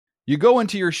You go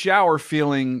into your shower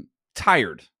feeling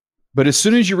tired, but as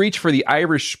soon as you reach for the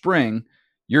Irish Spring,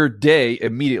 your day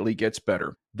immediately gets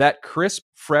better. That crisp,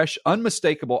 fresh,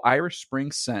 unmistakable Irish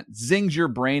Spring scent zings your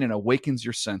brain and awakens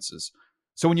your senses.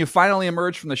 So when you finally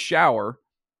emerge from the shower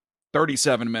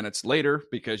 37 minutes later,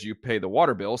 because you pay the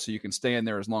water bill so you can stay in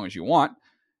there as long as you want,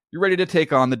 you're ready to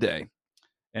take on the day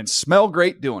and smell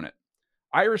great doing it.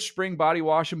 Irish Spring Body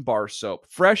Wash and Bar Soap.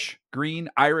 Fresh, green,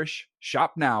 Irish.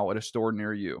 Shop now at a store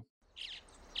near you.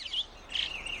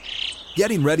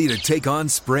 Getting ready to take on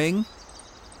spring?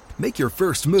 Make your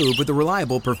first move with the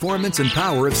reliable performance and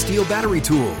power of Steel battery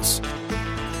tools.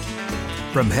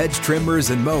 From hedge trimmers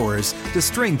and mowers to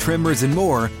string trimmers and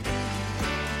more,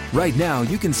 right now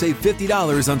you can save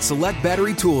 $50 on select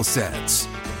battery tool sets.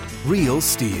 Real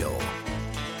Steel.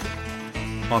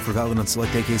 Offer valid on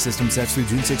select AK system sets through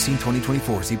June 16,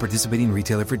 2024. See participating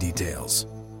retailer for details.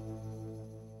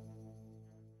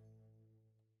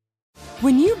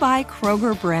 When you buy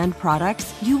Kroger brand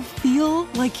products, you feel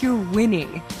like you're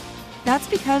winning. That's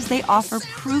because they offer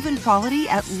proven quality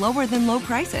at lower than low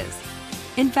prices.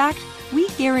 In fact, we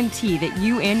guarantee that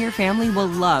you and your family will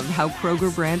love how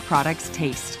Kroger brand products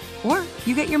taste, or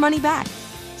you get your money back.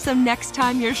 So next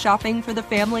time you're shopping for the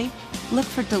family, look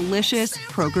for delicious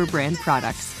Kroger brand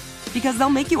products, because they'll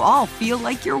make you all feel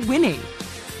like you're winning.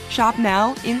 Shop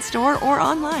now, in-store, or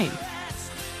online.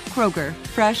 Kroger,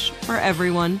 fresh for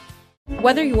everyone.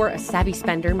 Whether you're a savvy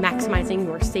spender maximizing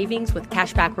your savings with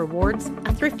cashback rewards,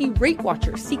 a thrifty rate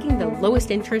watcher seeking the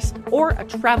lowest interest, or a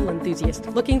travel enthusiast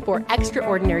looking for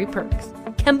extraordinary perks,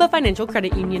 Kemba Financial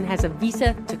Credit Union has a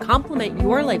visa to complement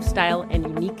your lifestyle and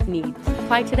unique needs.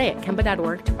 Apply today at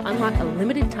Kemba.org to unlock a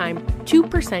limited-time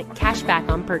 2% cash back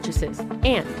on purchases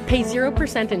and pay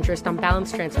 0% interest on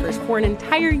balance transfers for an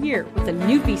entire year with a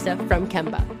new visa from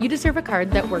Kemba. You deserve a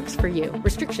card that works for you.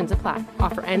 Restrictions apply.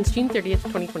 Offer ends June 30th,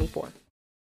 2024.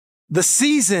 The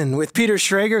Season with Peter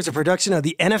Schrager is a production of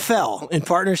the NFL in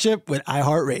partnership with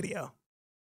iHeartRadio.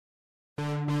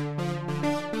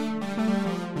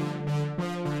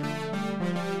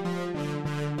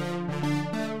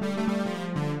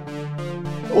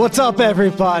 What's up,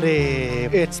 everybody?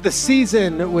 It's The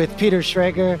Season with Peter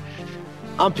Schrager.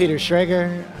 I'm Peter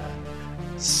Schrager.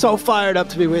 So fired up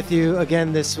to be with you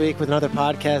again this week with another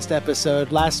podcast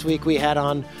episode. Last week we had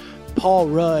on Paul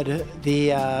Rudd,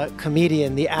 the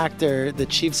comedian, the actor, the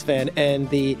Chiefs fan, and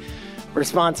the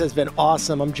response has been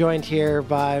awesome. I'm joined here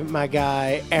by my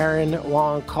guy, Aaron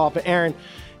Wong Kaufman. Aaron,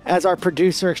 as our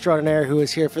producer extraordinaire who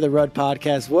is here for the Rudd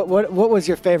podcast, what was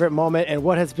your favorite moment and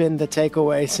what has been the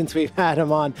takeaway since we've had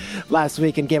him on last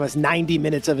week and gave us 90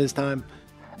 minutes of his time?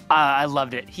 I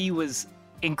loved it. He was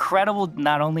incredible,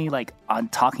 not only like on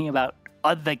talking about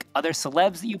other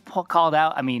celebs that you called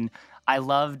out. I mean, I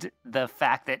loved the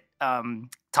fact that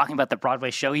talking about the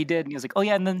Broadway show he did, and he was like, oh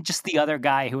yeah, and then just the other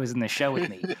guy who was in the show with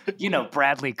me,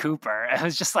 Bradley Cooper. It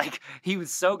was just like, he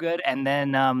was so good. And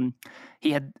then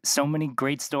he had so many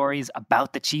great stories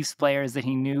about the Chiefs players that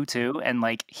he knew too, and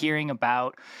like hearing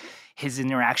about his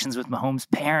interactions with Mahomes'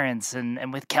 parents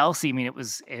and with Kelsey. I mean,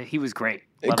 he was great.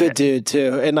 Loved Good it. dude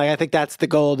too. And I think that's the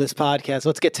goal of this podcast.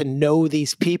 Let's get to know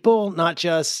these people, not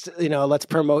just, let's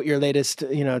promote your latest,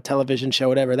 television show,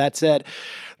 whatever. That said,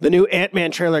 the new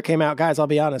Ant-Man trailer came out. Guys, I'll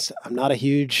be honest, I'm not a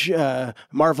huge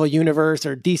Marvel Universe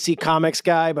or DC Comics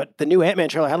guy, but the new Ant-Man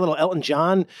trailer had a little Elton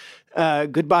John,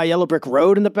 Goodbye Yellow Brick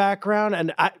Road in the background.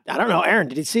 And I don't know, Aaron,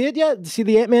 did you see it yet? Did you see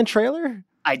the Ant-Man trailer?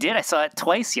 I did. I saw it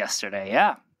twice yesterday.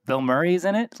 Yeah. Bill Murray's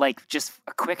in it. Like just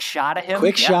a quick shot of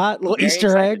him. Shot, little Very Easter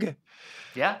excited. egg.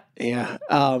 Yeah. Yeah.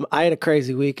 I had a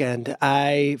crazy weekend.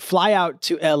 I fly out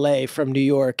to LA from New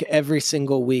York every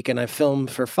single week, and I film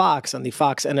for Fox on the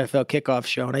Fox NFL Kickoff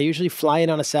Show. And I usually fly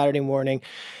in on a Saturday morning,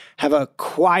 have a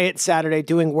quiet Saturday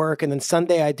doing work, and then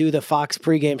Sunday I do the Fox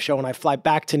pregame show, and I fly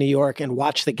back to New York and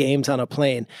watch the games on a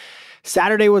plane.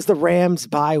 Saturday was the Rams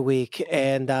bye week,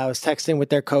 and I was texting with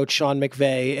their coach, Sean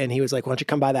McVay, and he was like, why don't you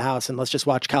come by the house and let's just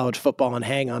watch college football and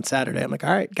hang on Saturday. I'm like,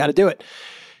 all right, got to do it.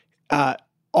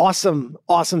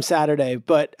 Awesome Saturday.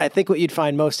 But I think what you'd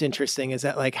find most interesting is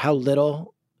that like how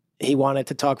little he wanted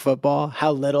to talk football,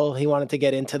 how little he wanted to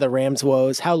get into the Rams'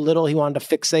 woes, how little he wanted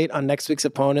to fixate on next week's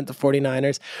opponent, the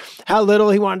 49ers, how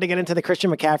little he wanted to get into the Christian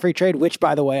McCaffrey trade, which,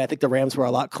 by the way, I think the Rams were a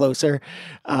lot closer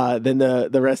than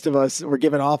the rest of us were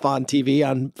given off on TV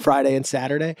on Friday and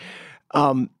Saturday.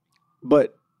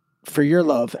 But for your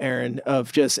love, Aaron,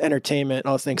 of just entertainment and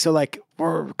all those things. So like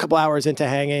we're a couple hours into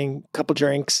hanging, couple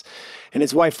drinks, and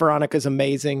his wife Veronica's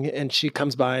amazing. And she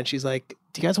comes by and she's like,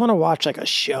 do you guys want to watch like a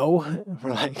show?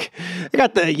 We're like, I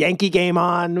got the Yankee game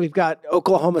on. We've got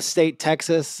Oklahoma State,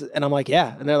 Texas. And I'm like,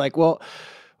 yeah. And they're like, well,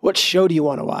 what show do you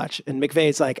want to watch? And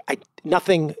McVay's like,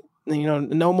 nothing,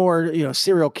 no more,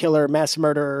 serial killer, mass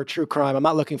murder, true crime. I'm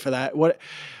not looking for that. I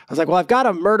was like, well, I've got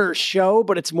a murder show,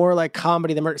 but it's more like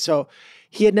comedy than murder. So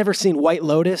he had never seen White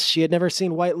Lotus. She had never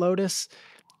seen White Lotus.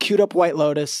 Queued up White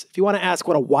Lotus. If you want to ask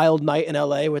what a wild night in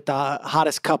LA with the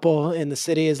hottest couple in the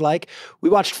city is like, we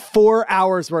watched 4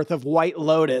 hours worth of White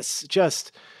Lotus.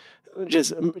 Just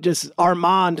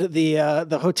Armand,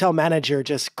 the hotel manager,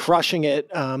 just crushing it.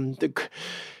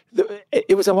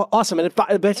 It was awesome. And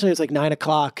eventually it was like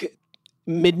 9:00,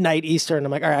 midnight Eastern.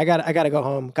 I'm like, all right, I got to go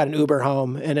home. Got an Uber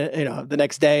home. And the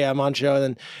next day I'm on show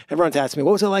and everyone's asking me,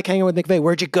 what was it like hanging with McVay?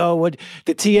 Where'd you go?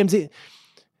 The TMZ?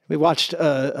 We watched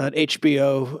an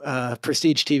HBO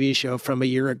prestige TV show from a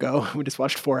year ago. We just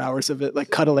watched 4 hours of it, like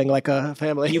cuddling like a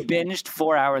family. You binged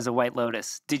 4 hours of White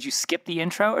Lotus. Did you skip the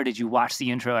intro or did you watch the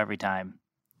intro every time?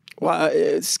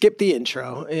 Well, skip the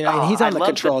intro. And he's on the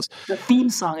controls. The theme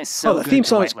song is so good. The theme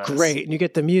song is great. And you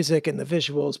get the music and the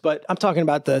visuals. But I'm talking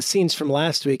about the scenes from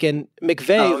last week. And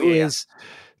McVay, who is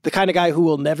the kind of guy who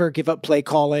will never give up play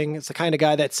calling. It's the kind of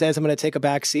guy that says, I'm going to take a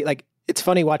back seat. Like, it's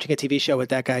funny watching a TV show with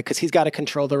that guy because he's got to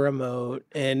control the remote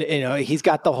and, he's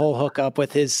got the whole hookup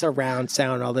with his surround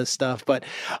sound and all this stuff. But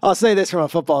I'll say this from a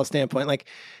football standpoint, like,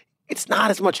 it's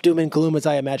not as much doom and gloom as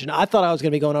I imagined. I thought I was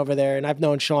going to be going over there, and I've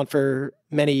known Sean for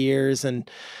many years, and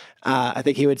I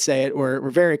think he would say it. We're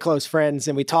very close friends,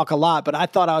 and we talk a lot, but I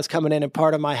thought I was coming in, and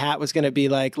part of my hat was going to be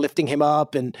like lifting him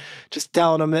up and just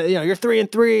telling him, you're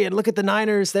 3-3, and look at the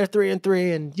Niners, they're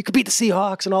 3-3, and you could beat the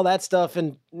Seahawks and all that stuff,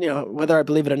 and, whether I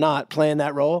believe it or not, playing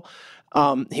that role.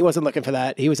 He wasn't looking for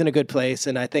that. He was in a good place.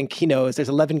 And I think he knows there's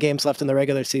 11 games left in the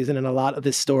regular season and a lot of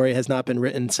this story has not been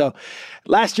written. So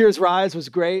last year's rise was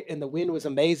great and the win was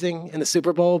amazing in the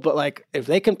Super Bowl. But like, if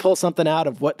they can pull something out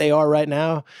of what they are right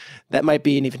now, that might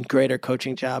be an even greater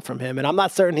coaching job from him. And I'm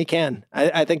not certain he can.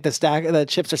 I think the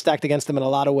chips are stacked against him in a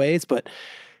lot of ways. But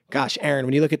gosh, Aaron,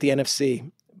 when you look at the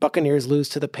NFC, Buccaneers lose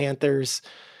to the Panthers.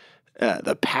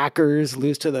 The Packers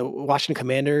lose to the Washington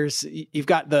Commanders. You've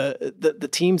got the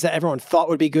teams that everyone thought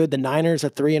would be good. The Niners are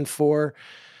 3-4.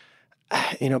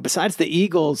 Besides the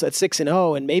Eagles at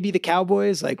 6-0 and maybe the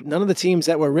Cowboys, like none of the teams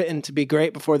that were written to be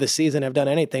great before the season have done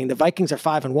anything. The Vikings are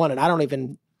 5-1, and I don't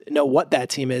even know what that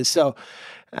team is. So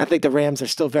I think the Rams are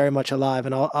still very much alive,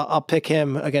 and I'll pick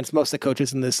him against most of the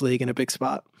coaches in this league in a big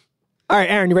spot. All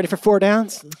right, Aaron, you ready for 4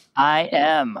 downs? I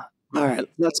am. All right,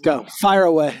 let's go. Fire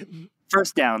away.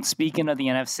 First down, speaking of the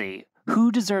NFC,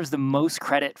 who deserves the most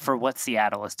credit for what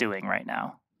Seattle is doing right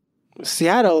now?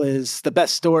 Seattle is the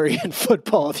best story in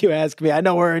football, if you ask me. I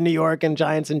know we're in New York and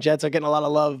Giants and Jets are getting a lot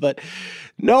of love, but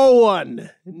no one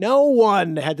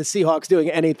had the Seahawks doing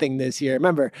anything this year.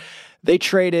 Remember, they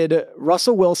traded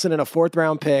Russell Wilson in a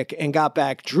 4th-round pick and got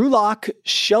back Drew Lock,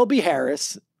 Shelby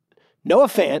Harris, Noah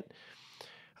Fant,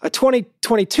 a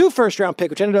 2022 first-round pick,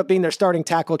 which ended up being their starting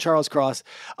tackle, Charles Cross,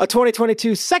 a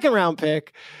 2022 second-round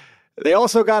pick. They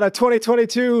also got a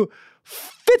 2022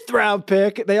 5th-round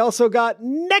pick. They also got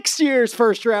next year's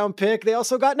first-round pick. They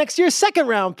also got next year's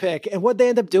second-round pick. And what they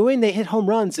end up doing, they hit home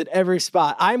runs at every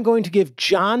spot. I'm going to give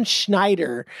John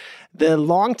Schneider, the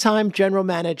longtime general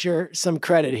manager, some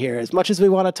credit here. As much as we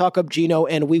want to talk up Geno,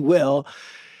 and we will,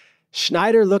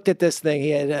 Schneider looked at this thing.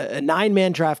 He had a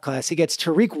 9-man draft class. He gets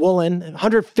Tariq Woolen,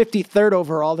 153rd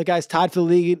overall. The guy's tied for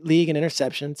the league in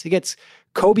interceptions. He gets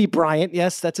Kobe Bryant.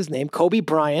 Yes, that's his name. Kobe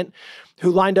Bryant, who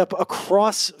lined up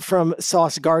across from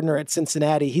Sauce Gardner at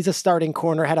Cincinnati. He's a starting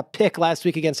corner, had a pick last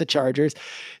week against the Chargers.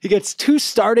 He gets 2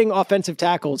 starting offensive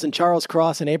tackles in Charles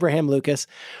Cross and Abraham Lucas.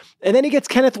 And then he gets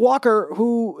Kenneth Walker,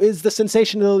 who is the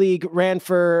sensation of the league, ran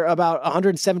for about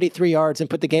 173 yards and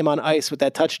put the game on ice with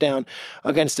that touchdown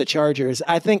against the Chargers.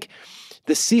 I think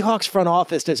the Seahawks front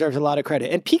office deserves a lot of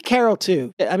credit. And Pete Carroll,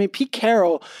 too. I mean, Pete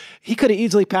Carroll, he could have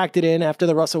easily packed it in after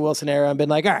the Russell Wilson era and been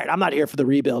like, all right, I'm not here for the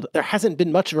rebuild. There hasn't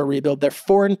been much of a rebuild. They're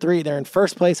 4-3. They're in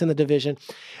first place in the division.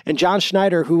 And John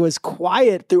Schneider, who was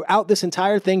quiet throughout this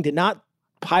entire thing, did not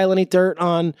pile any dirt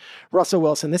on Russell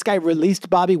Wilson. This guy released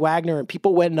Bobby Wagner and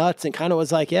people went nuts and kind of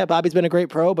was like, yeah, Bobby's been a great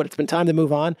pro, but it's been time to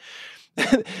move on.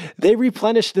 They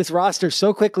replenished this roster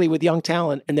so quickly with young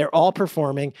talent and they're all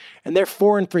performing and they're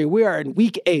 4-3. We are in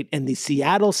week 8 and the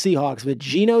Seattle Seahawks with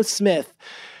Geno Smith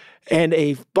and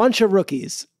a bunch of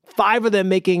rookies, 5 of them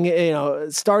making,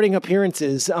 starting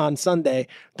appearances on Sunday.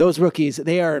 Those rookies,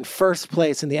 they are in first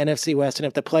place in the NFC West. And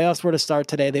if the playoffs were to start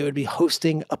today, they would be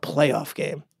hosting a playoff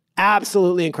game.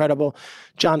 Absolutely incredible.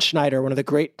 John Schneider, one of the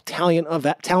great talent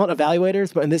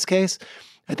evaluators, but in this case,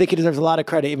 I think he deserves a lot of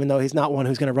credit, even though he's not one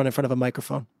who's going to run in front of a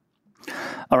microphone.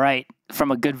 All right. From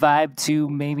a good vibe to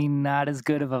maybe not as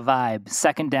good of a vibe.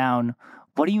 Second down,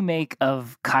 what do you make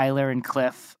of Kyler and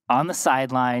Cliff on the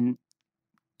sideline,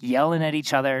 yelling at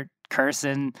each other,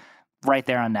 cursing, right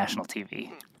there on national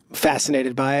TV?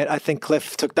 Fascinated by it. I think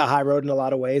Cliff took the high road in a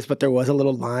lot of ways, but there was a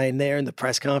little line there in the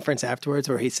press conference afterwards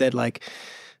where he said, like,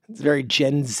 it's very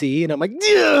Gen Z. And I'm like,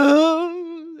 yeah,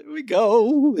 there we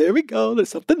go. There we go. There's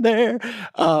something there.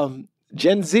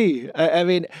 Gen Z. I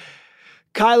mean,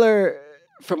 Kyler,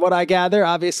 from what I gather,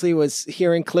 obviously was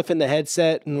hearing Cliff in the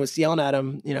headset and was yelling at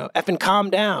him, effing calm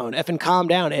down, effing calm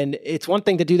down. And it's one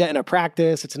thing to do that in a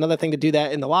practice. It's another thing to do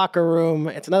that in the locker room.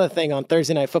 It's another thing on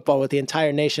Thursday Night Football with the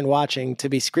entire nation watching to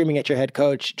be screaming at your head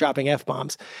coach, dropping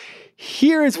F-bombs.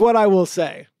 Here's what I will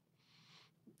say.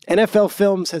 NFL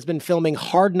Films has been filming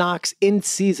Hard Knocks in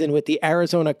season with the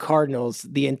Arizona Cardinals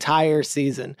the entire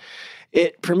season.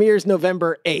 It premieres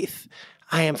November 8th.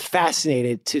 I am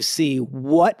fascinated to see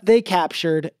what they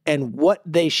captured and what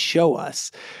they show us.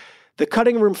 The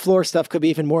cutting room floor stuff could be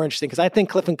even more interesting because I think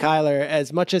Cliff and Kyler,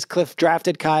 as much as Cliff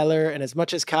drafted Kyler and as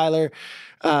much as Kyler,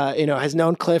 has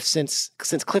known Cliff since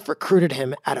Cliff recruited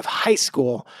him out of high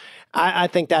school, I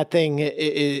think that thing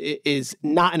is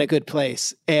not in a good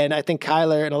place. And I think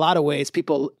Kyler, in a lot of ways,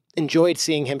 people enjoyed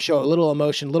seeing him show a little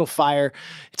emotion, a little fire.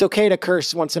 It's okay to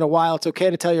curse once in a while. It's okay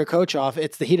to tell your coach off.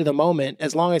 It's the heat of the moment,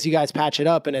 as long as you guys patch it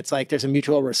up and it's like there's a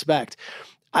mutual respect.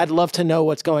 I'd love to know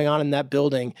what's going on in that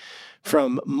building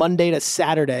from Monday to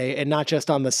Saturday and not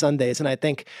just on the Sundays. And I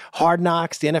think Hard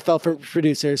Knocks, the NFL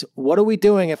producers, what are we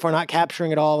doing if we're not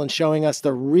capturing it all and showing us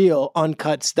the real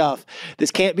uncut stuff?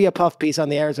 This can't be a puff piece on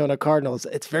the Arizona Cardinals.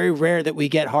 It's very rare that we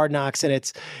get Hard Knocks and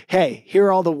it's, hey, here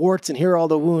are all the warts and here are all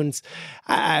the wounds.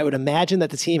 I would imagine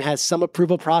that the team has some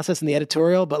approval process in the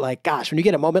editorial, but like, gosh, when you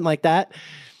get a moment like that,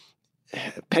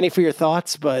 penny for your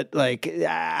thoughts, but like,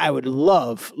 I would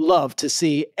love to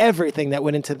see everything that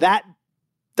went into that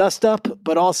dust up,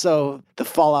 but also the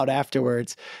fallout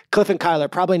afterwards. Cliff and Kyler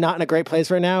probably not in a great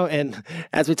place right now. And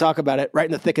as we talk about it, right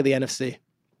in the thick of the NFC.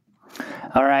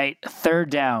 All right. Third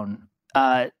down.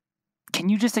 Can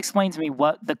you just explain to me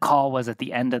what the call was at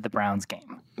the end of the Browns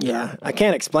game? Yeah, I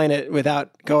can't explain it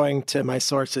without going to my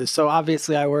sources. So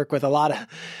obviously I work with a lot of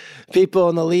people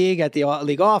in the league at the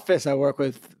league office. I work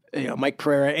with Mike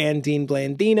Pereira and Dean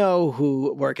Blandino,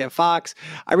 who work at Fox.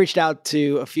 I reached out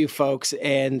to a few folks,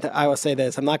 and I will say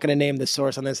this. I'm not going to name the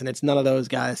source on this, and it's none of those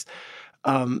guys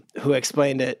who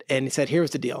explained it. And he said,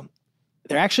 here's the deal.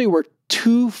 There actually were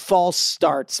 2 false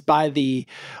starts by the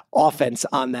offense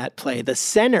on that play. The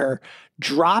center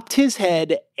dropped his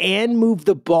head and moved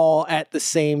the ball at the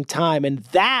same time, and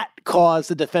that caused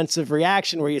the defensive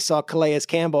reaction where you saw Calais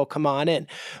Campbell come on in.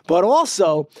 But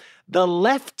also, the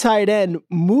left tight end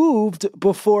moved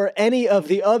before any of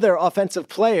the other offensive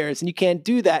players, and you can't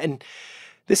do that. And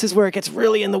this is where it gets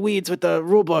really in the weeds with the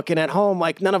rule book, and at home,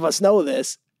 like, none of us know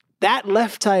this. That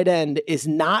left tight end is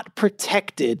not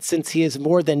protected since he is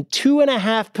more than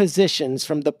 2.5 positions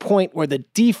from the point where the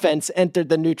defense entered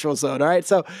the neutral zone. All right,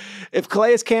 so if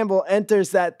Calais Campbell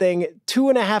enters that thing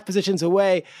 2.5 positions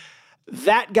away,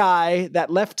 that guy, that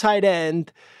left tight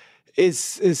end,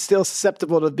 is still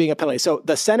susceptible to being a penalty. So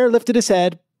the center lifted his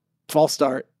head, false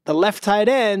start. The left tight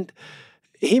end,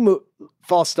 he moved,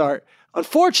 false start.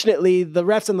 Unfortunately, the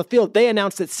refs on the field, they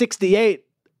announced at 68,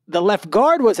 the left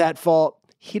guard was at fault.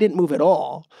 He didn't move at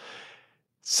all.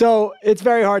 So it's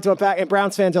very hard to unpack. And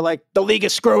Browns fans are like, the league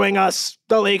is screwing us.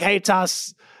 The league hates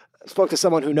us. I spoke to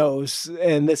someone who knows,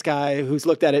 and this guy who's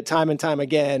looked at it time and time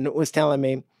again was telling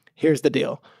me, here's the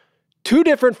deal. 2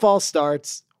 different false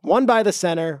starts. One by the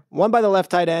center, one by the left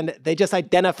tight end. They just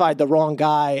identified the wrong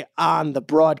guy on the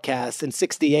broadcast, and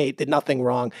 68 did nothing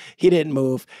wrong. He didn't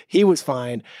move. He was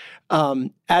fine.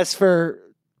 As for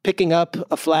picking up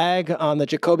a flag on the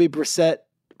Jacoby Brissett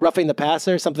roughing the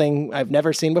passer, something I've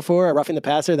never seen before, a roughing the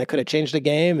passer that could have changed the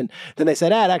game, and then they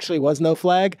said, it actually was no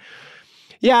flag.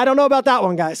 Yeah, I don't know about that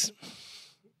one, guys.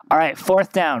 All right,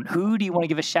 4th down. Who do you want to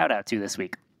give a shout out to this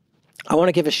week? I want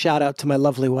to give a shout out to my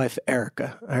lovely wife,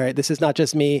 Erica. All right. This is not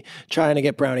just me trying to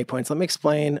get brownie points. Let me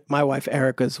explain my wife,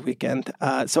 Erica's weekend.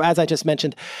 So as I just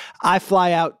mentioned, I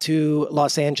fly out to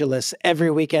Los Angeles every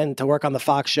weekend to work on the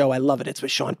Fox show. I love it. It's with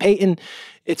Sean Payton.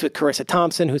 It's with Carissa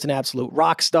Thompson, who's an absolute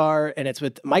rock star. And it's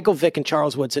with Michael Vick and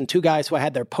Charles Woodson, 2 guys who I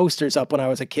had their posters up when I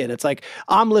was a kid. It's like,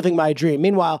 I'm living my dream.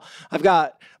 Meanwhile, I've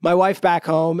got my wife back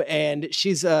home, and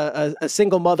she's a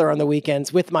single mother on the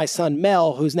weekends with my son,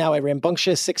 Mel, who's now a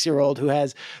rambunctious 6-year-old who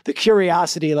has the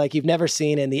curiosity like you've never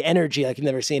seen and the energy like you've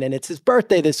never seen. And it's his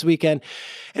birthday this weekend.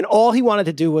 And all he wanted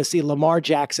to do was see Lamar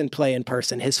Jackson play in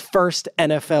person, his first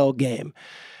NFL game.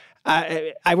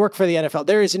 I work for the NFL.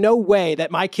 There is no way that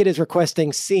my kid is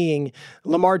requesting seeing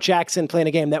Lamar Jackson play in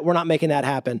a game that we're not making that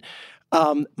happen.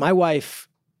 My wife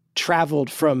traveled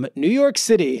from New York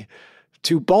City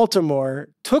to Baltimore,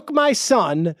 took my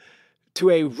son to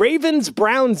a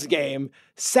Ravens-Browns game,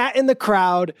 sat in the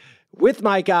crowd with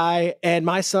my guy, and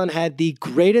my son had the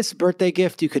greatest birthday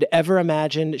gift you could ever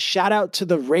imagine. Shout out to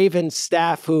the Ravens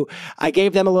staff who I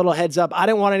gave them a little heads up. I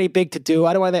didn't want any big to do.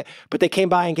 I don't want that, but they came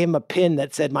by and gave him a pin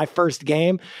that said my first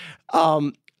game.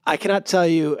 I cannot tell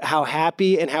you how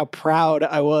happy and how proud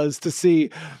I was to see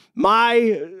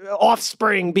my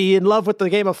offspring be in love with the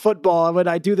game of football. And when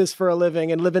I do this for a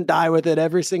living and live and die with it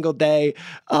every single day,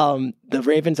 the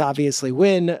Ravens obviously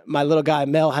win. My little guy,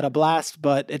 Mel, had a blast,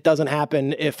 but it doesn't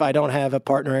happen if I don't have a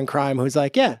partner in crime who's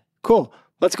like, yeah, cool.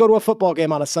 Let's go to a football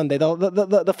game on a Sunday.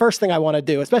 The first thing I want to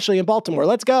do, especially in Baltimore,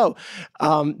 let's go.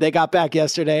 They got back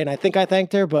yesterday, and I think I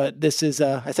thanked her, but this is,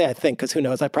 I say I think because who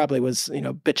knows? I probably was,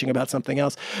 bitching about something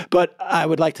else. But I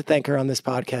would like to thank her on this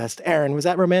podcast. Aaron, was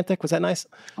that romantic? Was that nice?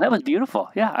 That was beautiful.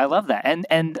 Yeah, I love that.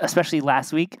 And especially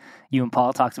last week, you and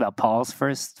Paul talked about Paul's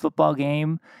first football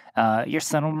game. Your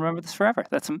son will remember this forever.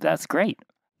 That's great.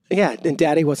 Yeah, and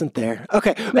Daddy wasn't there.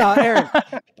 Okay, now Aaron,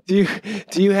 do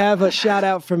you have a shout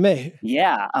out for me?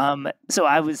 Yeah. So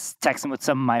I was texting with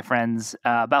some of my friends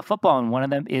about football, and one of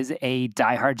them is a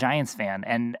diehard Giants fan,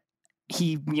 and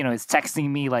he, is texting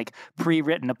me like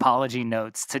pre-written apology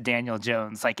notes to Daniel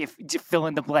Jones, like if fill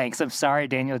in the blanks. I'm sorry,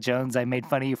 Daniel Jones, I made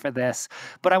fun of you for this,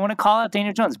 but I want to call out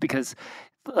Daniel Jones because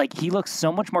like he looks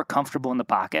so much more comfortable in the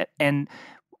pocket, and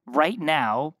right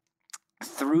now,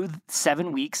 through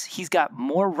 7 weeks, he's got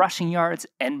more rushing yards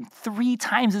and 3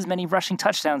 times as many rushing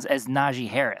touchdowns as Najee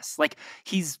Harris. Like,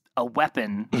 he's a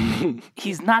weapon.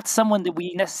 He's not someone that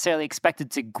we necessarily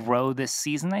expected to grow this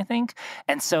season, I think.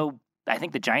 And so I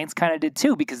think the Giants kind of did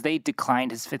too, because they declined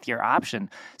his 5th-year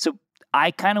option. So I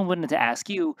kind of wanted to ask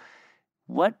you,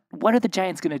 what are the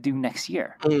Giants going to do next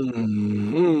year?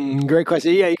 Great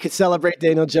question. Yeah, you could celebrate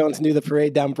Daniel Jones do the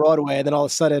parade down Broadway, and then all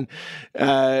of a sudden,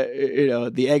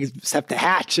 the eggs have to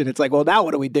hatch, and it's like, well, now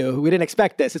what do? We didn't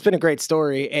expect this. It's been a great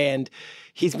story, and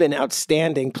he's been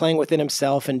outstanding, playing within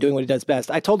himself and doing what he does best.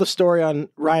 I told a story on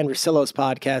Ryan Russillo's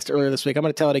podcast earlier this week. I'm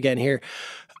going to tell it again here.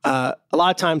 A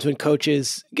lot of times when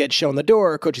coaches get shown the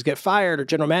door, or coaches get fired, or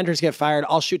general managers get fired,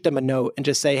 I'll shoot them a note and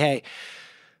just say, hey,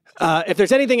 if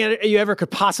there's anything you ever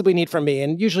could possibly need from me,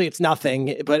 and usually it's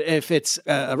nothing, but if it's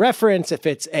a reference, if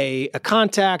it's a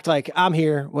contact, like I'm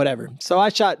here, whatever. So I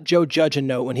shot Joe Judge a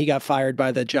note when he got fired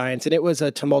by the Giants, and it was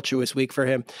a tumultuous week for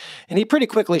him. And he pretty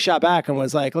quickly shot back and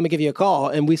was like, let me give you a call.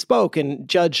 And we spoke, and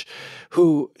Judge,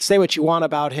 who say what you want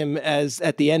about him as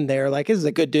at the end there, like, this is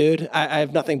a good dude. I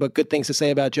have nothing but good things to say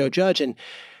about Joe Judge. And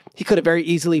he could have very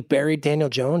easily buried Daniel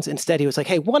Jones. Instead, he was like,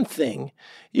 hey, one thing,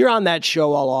 you're on that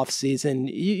show all off season.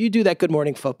 You do that Good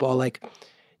Morning Football. Like,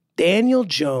 Daniel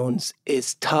Jones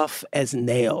is tough as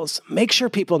nails. Make sure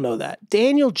people know that.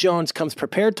 Daniel Jones comes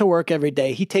prepared to work every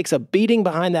day. He takes a beating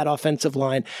behind that offensive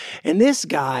line. And this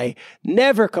guy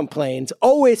never complains,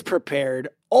 always prepared,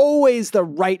 always the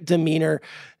right demeanor,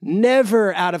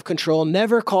 never out of control,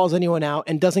 never calls anyone out,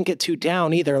 and doesn't get too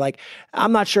down either. Like,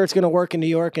 I'm not sure it's going to work in New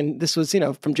York. And this was,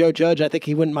 from Joe Judge, I think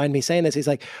he wouldn't mind me saying this. He's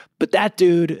like, but that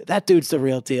dude's the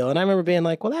real deal. And I remember being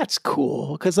like, well, that's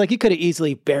cool. Because like, you could have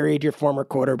easily buried your former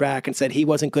quarterback and said he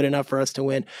wasn't good enough for us to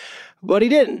win, but he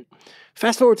didn't.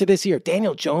 Fast forward to this year,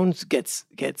 Daniel Jones gets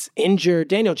injured.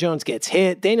 Daniel Jones gets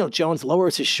hit. Daniel Jones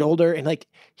lowers his shoulder, and like,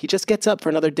 he just gets up for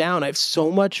another down. I have so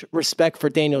much respect for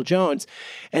Daniel Jones.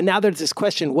 And now there's this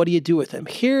question, what do you do with him?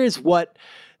 Here's what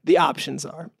the options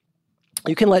are.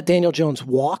 You can let Daniel Jones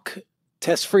walk,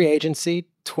 test free agency,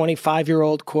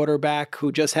 25-year-old quarterback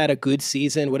who just had a good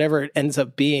season, whatever it ends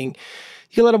up being.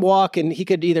 You can let him walk, and he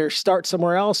could either start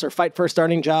somewhere else or fight for a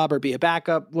starting job or be a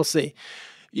backup. We'll see.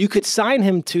 You could sign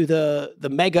him to the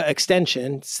mega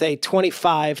extension, say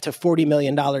 $25 to $40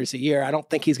 million a year. I don't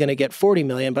think he's going to get $40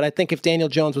 million, but I think if Daniel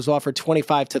Jones was offered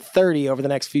 25 to 30 over the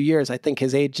next few years, I think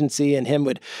his agency and him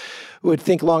would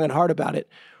think long and hard about it.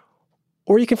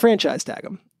 Or you can franchise tag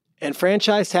him. And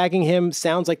franchise tagging him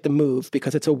sounds like the move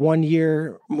because it's a 1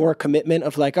 year more commitment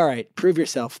of like, all right, prove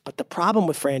yourself. But the problem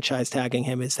with franchise tagging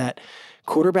him is that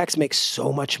quarterbacks make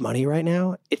so much money right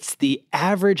now. It's the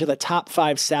average of the top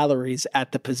 5 salaries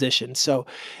at the position. So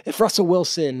if Russell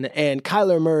Wilson and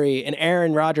Kyler Murray and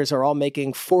Aaron Rodgers are all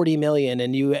making $40 million,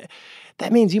 and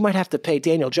that means you might have to pay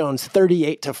Daniel Jones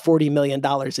 $38 to $40 million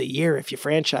a year if you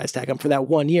franchise tag him for that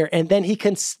 1 year. And then he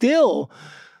can still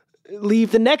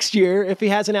leave the next year if he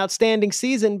has an outstanding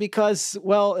season because,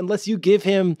 well, unless you give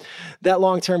him that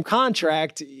long-term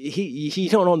contract, he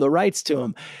don't own the rights to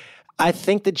him. I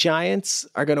think the Giants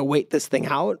are going to wait this thing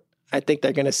out. I think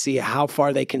they're going to see how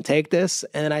far they can take this.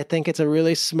 And I think it's a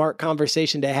really smart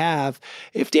conversation to have.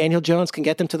 If Daniel Jones can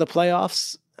get them to the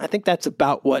playoffs, I think that's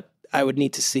about what I would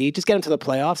need to see. Just get him to the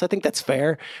playoffs. I think that's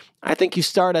fair. I think you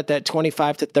start at that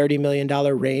 $25 to $30 million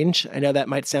range. I know that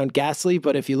might sound ghastly,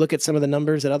 but if you look at some of the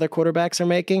numbers that other quarterbacks are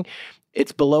making,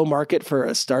 it's below market for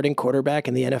a starting quarterback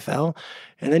in the NFL.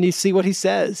 And then you see what he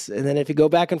says. And then if you go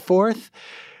back and forth,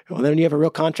 well, then you have a real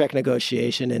contract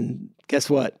negotiation. And guess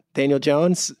what? Daniel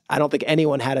Jones, I don't think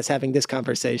anyone had us having this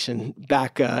conversation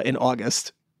back in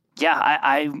August. Yeah,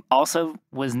 I also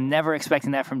was never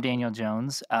expecting that from Daniel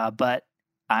Jones, but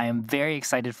I am very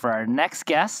excited for our next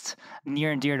guest,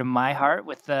 near and dear to my heart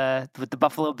with the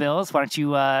Buffalo Bills. Why don't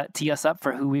you tee us up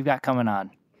for who we've got coming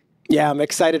on? Yeah, I'm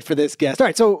excited for this guest. All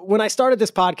right, so when I started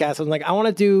this podcast, I was like, I want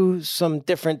to do some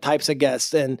different types of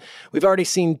guests, and we've already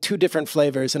seen 2 different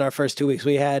flavors in our first 2 weeks.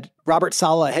 We had Robert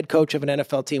Saleh, head coach of an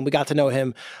NFL team. We got to know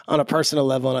him on a personal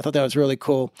level, and I thought that was really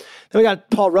cool. Then we got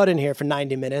Paul Rudd in here for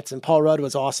 90 minutes, and Paul Rudd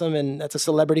was awesome, and that's a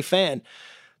celebrity fan.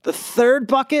 The third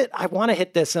bucket, I want to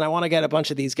hit this, and I want to get a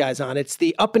bunch of these guys on. It's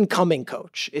the up-and-coming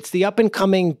coach. It's the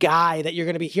up-and-coming guy that you're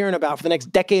going to be hearing about for the next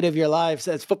decade of your lives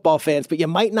as football fans, but you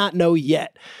might not know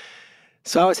yet.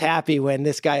 So I was happy when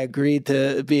this guy agreed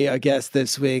to be a guest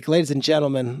this week. Ladies and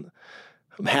gentlemen,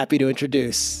 I'm happy to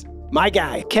introduce my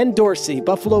guy, Ken Dorsey,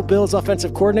 Buffalo Bills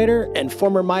offensive coordinator and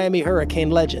former Miami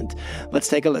Hurricane legend. Let's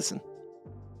take a listen.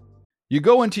 You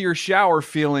go into your shower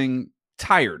feeling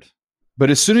tired,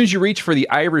 but as soon as you reach for the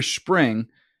Irish Spring,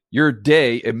 your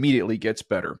day immediately gets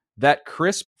better. That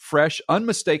crisp, fresh,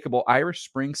 unmistakable Irish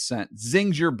Spring scent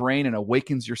zings your brain and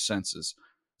awakens your senses.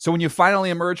 So when you finally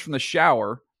emerge from the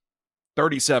shower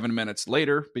 37 minutes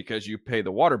later, because you pay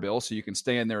the water bill so you can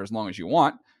stay in there as long as you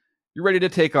want, you're ready to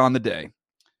take on the day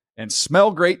and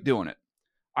smell great doing it.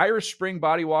 Irish Spring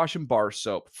Body Wash and Bar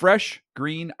Soap. Fresh,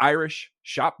 green, Irish.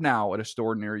 Shop now at a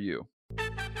store near you.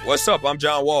 What's up? I'm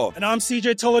John Wall. And I'm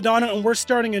CJ Toledano, and we're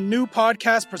starting a new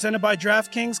podcast presented by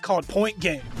DraftKings called Point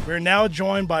Game. We're now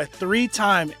joined by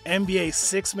 3-time NBA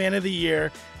Sixth Man of the Year,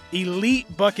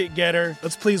 elite bucket getter.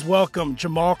 Let's please welcome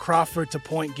Jamal Crawford to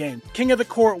Point Game. King of the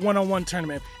Court one-on-one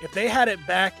tournament. If they had it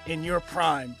back in your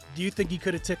prime, do you think you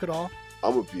could have took it all?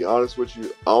 I'm going to be honest with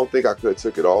you. I don't think I could have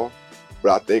took it all,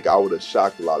 but I think I would have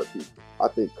shocked a lot of people. I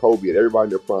think Kobe and everybody in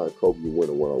their prime, Kobe would win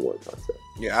a one-on-one contest.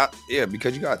 Yeah,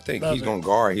 because you got to think. He's going to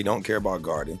guard. He don't care about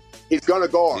guarding. He's going to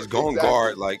guard. He's going to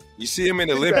guard. Like, you see him in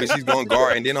the Olympics, he's going to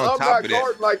guard. And then on top of that. I'm not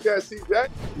guarding like that, CJ.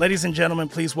 Ladies and gentlemen,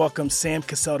 please welcome Sam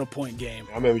Cassell to Point Game.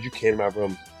 I remember you came out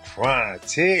from prime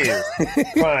 10.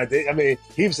 I mean,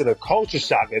 he was in a culture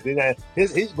shock. And then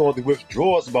he's going through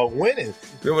withdrawals about winning.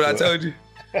 Remember what I told you?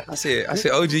 I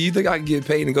said, OG, you think I can get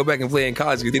paid and go back and play in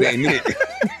college? You think they ain't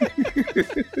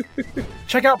it?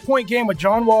 Check out Point Game with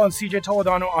John Wall and CJ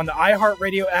Toledano on the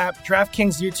iHeartRadio app,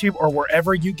 DraftKings YouTube, or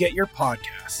wherever you get your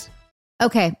podcasts.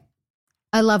 Okay.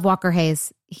 I love Walker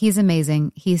Hayes. He's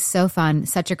amazing. He's so fun,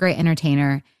 such a great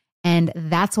entertainer. And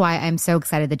that's why I'm so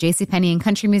excited that JCPenney and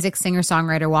country music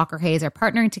singer-songwriter Walker Hayes are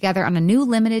partnering together on a new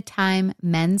limited-time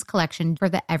men's collection for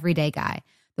the everyday guy.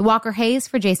 The Walker Hayes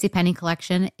for JCPenney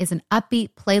collection is an upbeat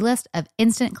playlist of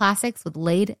instant classics with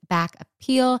laid-back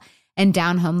appeal and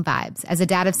down-home vibes. As a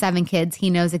dad of 7 kids, he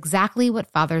knows exactly what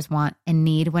fathers want and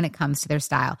need when it comes to their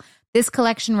style. This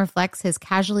collection reflects his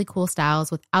casually cool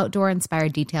styles with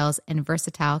outdoor-inspired details and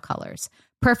versatile colors.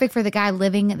 Perfect for the guy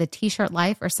living the t-shirt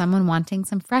life or someone wanting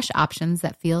some fresh options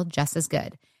that feel just as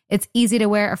good. It's easy to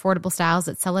wear, affordable styles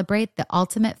that celebrate the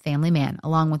ultimate family man,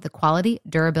 along with the quality,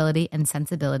 durability, and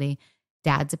sensibility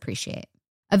dads appreciate.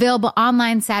 Available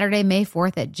online Saturday, May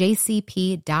 4th at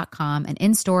jcp.com and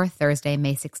in-store Thursday,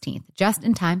 May 16th, just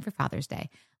in time for Father's Day.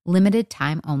 Limited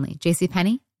time only.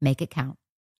 JCPenney, make it count.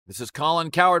 This is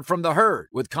Colin Cowherd from The Herd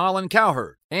with Colin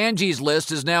Cowherd. Angie's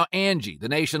List is now Angie, the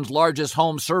nation's largest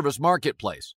home service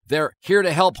marketplace. They're here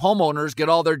to help homeowners get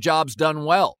all their jobs done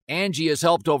well. Angie has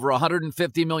helped over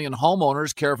 150 million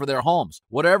homeowners care for their homes.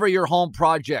 Whatever your home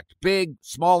project, big,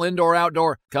 small, indoor,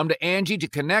 outdoor, come to Angie to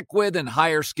connect with and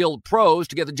hire skilled pros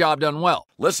to get the job done well.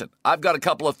 Listen, I've got a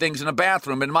couple of things in a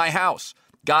bathroom in my house.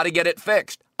 Got to get it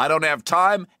fixed. I don't have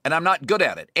time, and I'm not good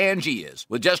at it. Angie is.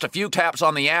 With just a few taps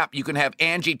on the app, you can have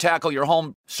Angie tackle your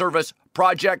home service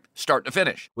project start to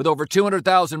finish. With over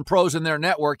 200,000 pros in their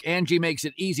network, Angie makes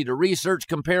it easy to research,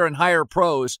 compare, and hire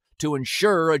pros to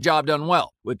ensure a job done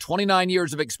well. With 29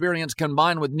 years of experience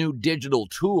combined with new digital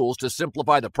tools to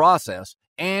simplify the process,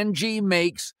 Angie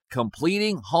makes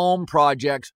completing home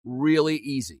projects really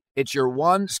easy. It's your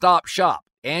one-stop shop.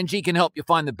 Angie can help you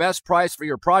find the best price for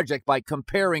your project by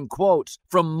comparing quotes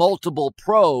from multiple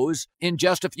pros in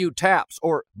just a few taps,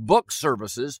 or book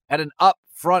services at an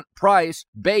upfront price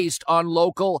based on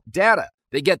local data.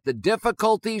 They get the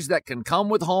difficulties that can come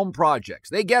with home projects.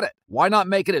 They get it. Why not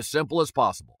make it as simple as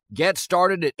possible? Get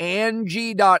started at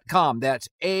Angie.com. That's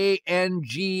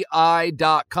ANGI.com,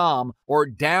 or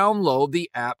download the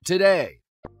app today.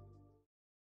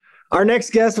 Our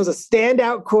next guest was a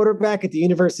standout quarterback at the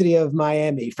University of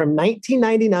Miami. From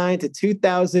 1999 to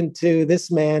 2002,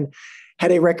 this man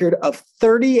had a record of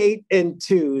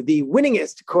 38-2, the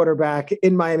winningest quarterback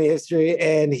in Miami history,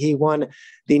 and he won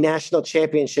the national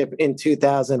championship in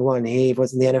 2001. He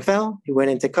was in the NFL, he went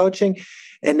into coaching,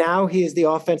 and now he is the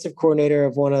offensive coordinator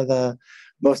of one of the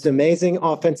most amazing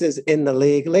offenses in the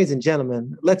league. Ladies and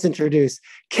gentlemen, let's introduce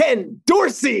Ken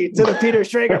Dorsey to the Peter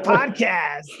Schrager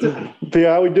podcast.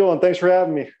 Pia, how we doing? Thanks for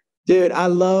having me. Dude, I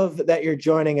love that you're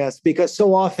joining us, because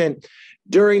so often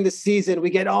during the season, we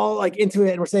get all like into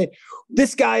it and we're saying,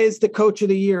 this guy is the coach of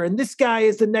the year and this guy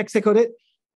is the next head coach.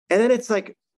 And then it's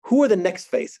like, who are the next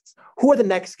faces? Who are the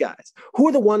next guys? Who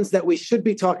are the ones that we should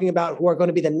be talking about who are going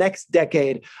to be the next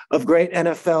decade of great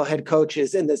NFL head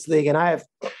coaches in this league? And I've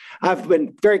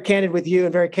been very candid with you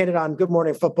and very candid on Good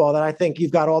Morning Football that I think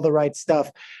you've got all the right stuff.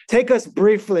 Take us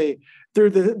briefly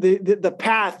through the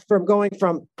path from going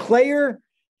from player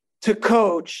to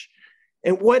coach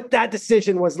and what that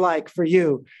decision was like for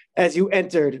you as you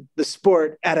entered the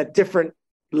sport at a different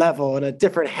level and a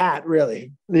different hat,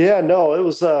 really. Yeah, no, it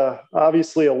was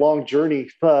obviously a long journey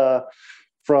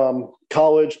from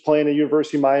college, playing at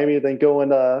University of Miami, then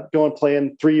going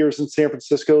playing 3 years in San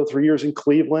Francisco, 3 years in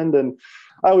Cleveland. And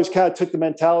I always kind of took the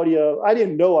mentality of, I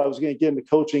didn't know I was going to get into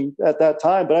coaching at that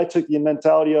time, but I took the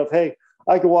mentality of, hey,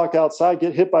 I could walk outside,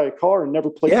 get hit by a car and never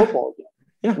play football again.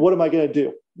 Yeah. What am I going to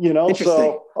do? You know,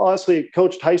 so honestly,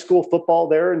 coached high school football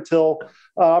there until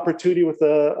opportunity with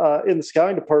in the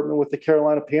scouting department with the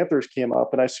Carolina Panthers came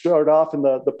up. And I started off in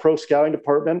the pro scouting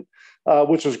department,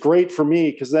 which was great for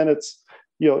me because then it's,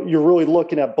 you know, you're really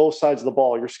looking at both sides of the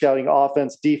ball. You're scouting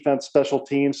offense, defense, special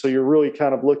teams. So you're really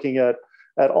kind of looking at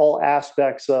all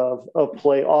aspects of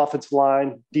play, offensive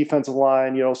line, defensive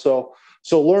line, you know, so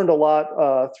learned a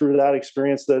lot through that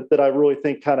experience that I really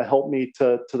think kind of helped me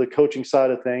to the coaching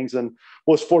side of things, and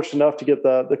was fortunate enough to get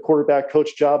the quarterback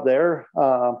coach job there.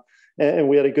 And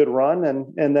we had a good run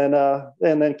and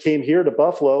then came here to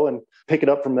Buffalo and pick it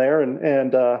up from there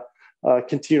and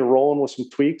continue rolling with some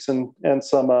tweaks and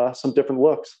some different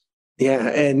looks. Yeah.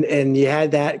 And you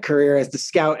had that career as the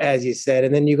scout, as you said,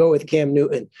 and then you go with Cam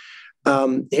Newton.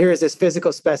 Here is this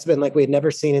physical specimen like we had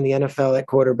never seen in the NFL at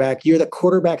quarterback. You're the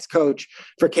quarterback's coach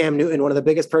for Cam Newton, one of the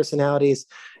biggest personalities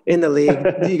in the league.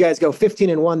 You guys go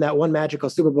 15-1 that one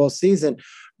magical Super Bowl season.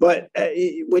 But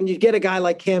when you get a guy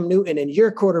like Cam Newton and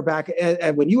your quarterback,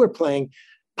 and when you were playing,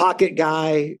 pocket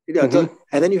guy, you know,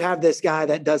 and then you have this guy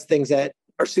that does things that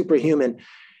are superhuman.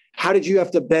 How did you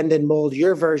have to bend and mold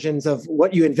your versions of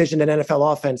what you envisioned an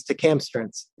NFL offense to Cam's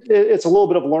strengths? It's a little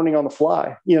bit of learning on the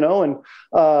fly, you know, and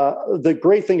the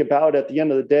great thing about it, at the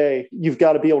end of the day, you've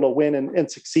got to be able to win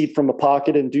and succeed from the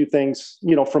pocket and do things,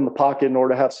 you know, from the pocket in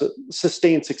order to have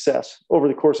sustained success over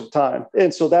the course of time.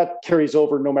 And so that carries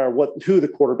over no matter who the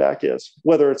quarterback is,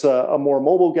 whether it's a more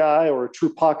mobile guy or a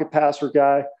true pocket passer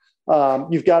guy.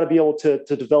 You've got to be able to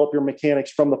develop your mechanics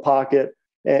from the pocket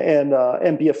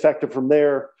and be effective from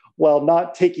there, while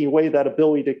not taking away that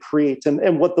ability to create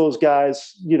and what those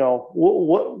guys, you know,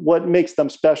 what makes them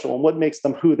special and what makes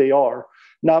them who they are,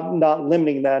 not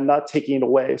limiting that, not taking it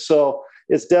away. So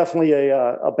it's definitely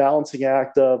a balancing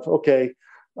act of,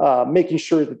 making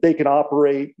sure that they can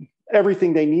operate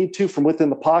everything they need to from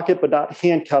within the pocket, but not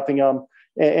handcuffing them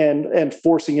and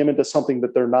forcing them into something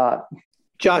that they're not.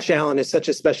 Josh Allen is such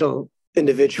a special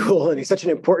individual and he's such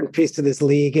an important piece to this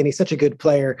league and he's such a good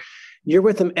player. You're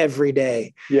with him every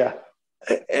day. Yeah.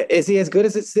 Is he as good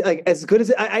as it's like as good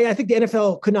as I think the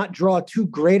NFL could not draw two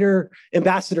greater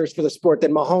ambassadors for the sport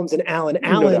than Mahomes and Allen.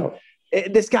 Allen,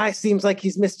 this guy seems like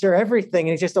he's Mr. Everything.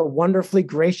 And he's just a wonderfully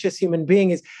gracious human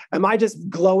being. Am I just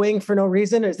glowing for no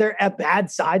reason? Is there a bad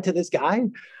side to this guy?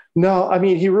 No, I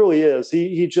mean, he really is.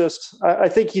 He just, I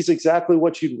think he's exactly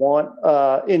what you'd want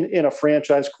in a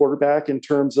franchise quarterback in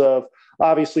terms of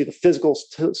obviously the physical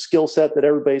skill set that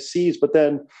everybody sees, but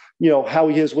then, you know, how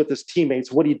he is with his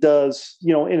teammates, what he does,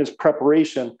 you know, in his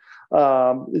preparation,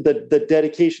 the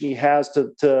dedication he has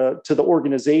to the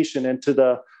organization and to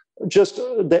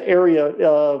the area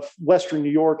of Western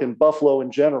New York and Buffalo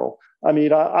in general. I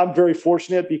mean, I'm very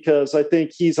fortunate because I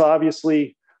think he's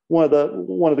obviously one of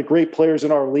the great players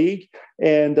in our league,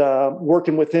 and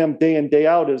working with him day in, day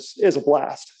out is a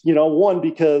blast. You know, one,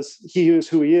 because he is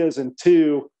who he is, and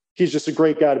two, he's just a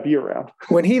great guy to be around.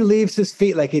 When he leaves his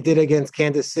feet like he did against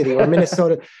Kansas City or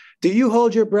Minnesota, do you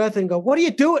hold your breath and go, what are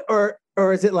you doing? Or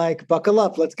Or is it like, buckle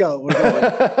up, let's go?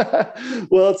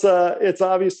 Well, it's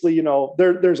obviously,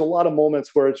 there's a lot of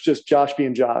moments where it's just Josh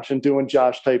being Josh and doing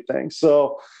Josh type things.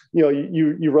 So,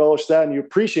 you relish that and you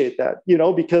appreciate that,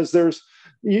 because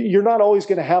you're not always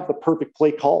going to have the perfect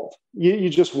play called. You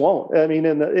just won't. I mean,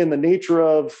 in the nature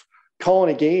of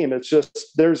calling a game, it's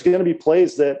just, there's going to be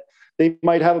plays that they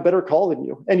might have a better call than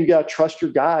you. And you got to trust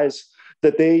your guys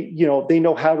that they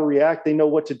know how to react. They know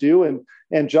what to do.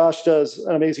 And Josh does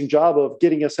an amazing job of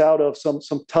getting us out of some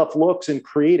tough looks and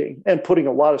creating and putting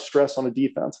a lot of stress on the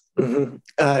defense.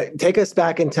 Mm-hmm. Take us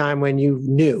back in time when you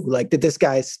knew, like, that this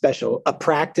guy is special, a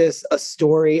practice, a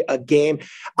story, a game.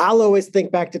 I'll always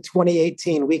think back to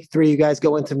 2018, week 3, you guys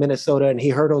go into Minnesota and he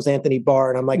hurdles Anthony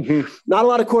Barr. And I'm like, not a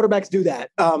lot of quarterbacks do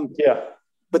that. Yeah.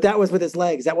 But that was with his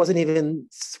legs. That wasn't even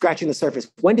scratching the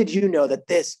surface. When did you know that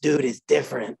this dude is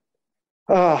different?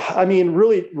 I mean,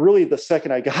 really the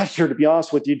second I got here, to be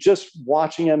honest with you, just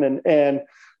watching him and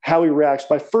how he reacts.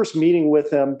 My first meeting with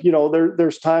him,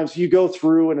 there's times you go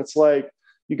through and it's like,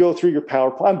 you go through your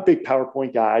PowerPoint. I'm a big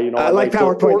PowerPoint guy, I like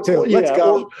PowerPoint too. Let's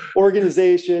go.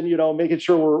 Organization, making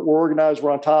sure we're organized,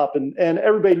 we're on top, and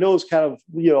everybody knows kind of,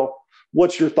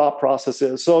 what your thought process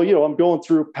is. So, I'm going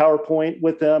through PowerPoint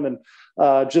with them and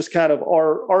just kind of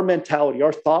our mentality,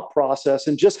 our thought process,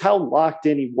 and just how locked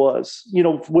in he was,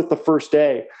 with the first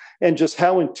day, and just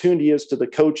how in tune he is to the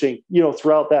coaching,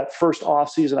 throughout that first off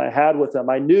season I had with him.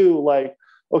 I knew, like,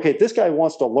 okay, this guy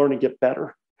wants to learn and get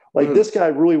better. Like this guy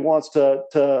really wants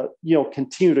to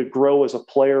continue to grow as a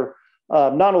player,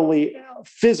 not only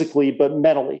physically, but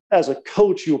mentally. As a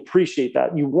coach, you appreciate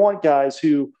that. You want guys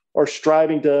who are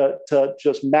striving to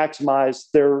just maximize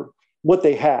what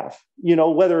they have,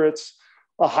 whether it's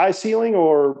a high ceiling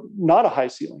or not a high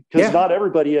ceiling, because not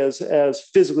everybody is as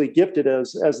physically gifted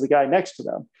as the guy next to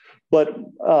them. But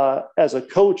as a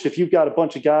coach, if you've got a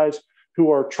bunch of guys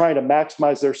who are trying to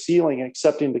maximize their ceiling and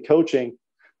accepting the coaching,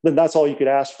 then that's all you could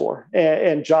ask for.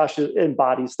 And Josh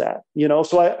embodies that,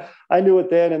 so I knew it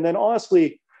then. And then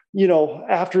honestly,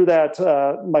 after that,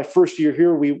 my first year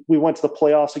here, we went to the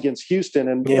playoffs against Houston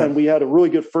and we had a really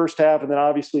good first half. And then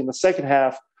obviously in the second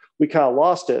half, we kind of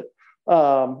lost it.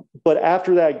 But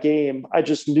after that game, I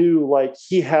just knew, like,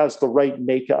 he has the right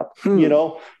makeup,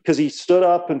 because he stood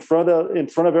up in front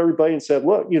of everybody and said,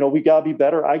 look, we gotta be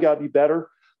better. I gotta be better.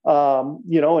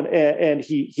 And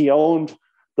he owned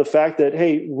the fact that,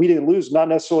 hey, we didn't lose, not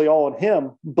necessarily all on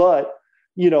him, but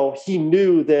he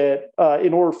knew that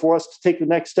in order for us to take the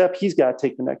next step, he's got to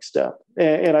take the next step.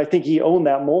 And I think he owned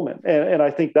that moment. And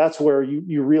I think that's where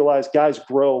you realize guys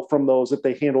grow from those if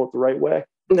they handle it the right way.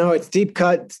 No, it's deep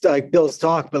cut, like Bill's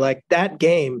talk, but like that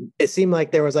game, it seemed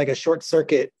like there was like a short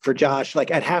circuit for Josh, like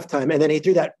at halftime. And then he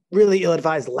threw that really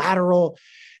ill-advised lateral.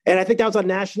 And I think that was on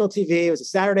national TV. It was a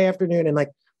Saturday afternoon. And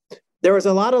like, there was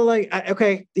a lot of like,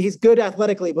 okay, he's good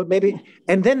athletically, but maybe,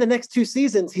 and then the next 2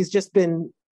 seasons, he's just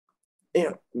been,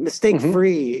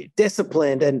 mistake-free,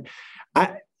 disciplined. And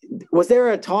was there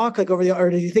a talk like over or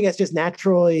do you think it's just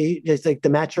naturally just like the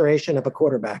maturation of a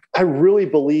quarterback? I really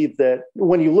believe that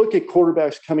when you look at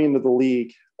quarterbacks coming into the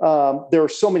league, there are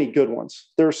so many good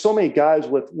ones. There are so many guys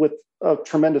with a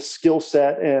tremendous skill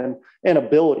set and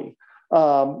ability,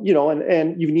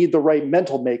 and you need the right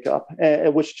mental makeup,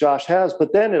 which Josh has.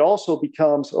 But then it also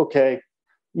becomes, okay,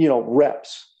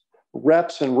 reps,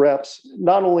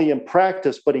 not only in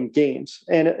practice, but in games.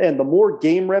 And the more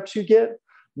game reps you get,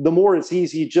 the more it's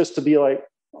easy just to be like,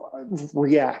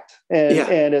 react.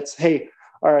 And it's, hey,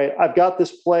 all right, I've got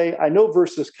this play. I know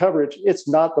versus coverage, it's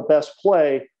not the best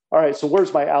play. All right, so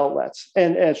where's my outlets?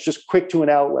 And it's just quick to an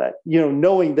outlet,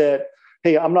 knowing that,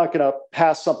 hey, I'm not going to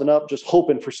pass something up, just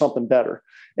hoping for something better.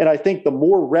 And I think the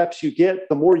more reps you get,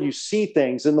 the more you see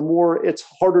things, and the more it's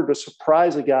harder to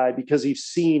surprise a guy because he's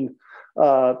seen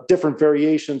different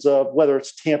variations of whether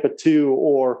it's Tampa 2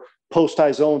 or post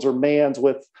high zones or mans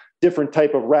with different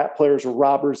type of rat players or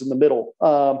robbers in the middle.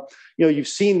 You've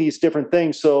seen these different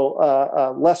things.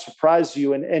 So less surprise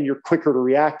you and you're quicker to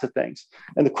react to things.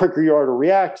 And the quicker you are to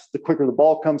react, the quicker the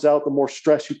ball comes out, the more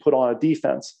stress you put on a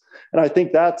defense. And I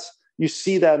think you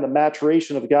see that in the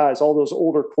maturation of guys, all those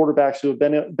older quarterbacks who have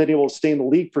been able to stay in the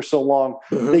league for so long.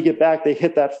 They get back, they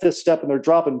hit that 5th step and they're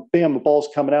dropping, bam, the ball's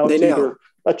coming out. It's either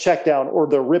a check down or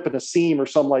they're ripping a seam or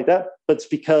something like that. But it's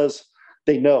because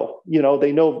they know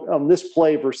on this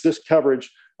play versus this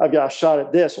coverage, I've got a shot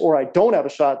at this, or I don't have a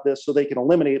shot at this, so they can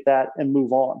eliminate that and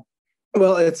move on.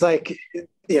 Well, it's like,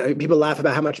 people laugh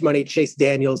about how much money Chase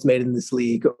Daniels made in this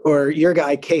league, or your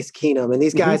guy, Case Keenum. And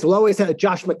these guys will always have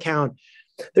Josh McCown.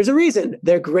 There's a reason.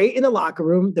 They're great in the locker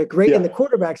room. They're great in the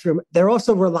quarterback's room. They're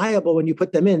also reliable when you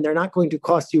put them in. They're not going to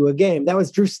cost you a game. That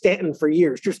was Drew Stanton for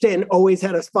years. Drew Stanton always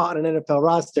had a spot on an NFL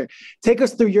roster. Take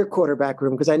us through your quarterback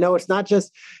room, because I know it's not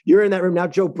just you're in that room. Now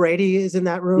Joe Brady is in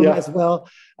that room as well.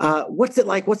 What's it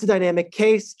like? What's the dynamic?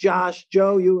 Case, Josh,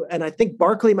 Joe, you, and I think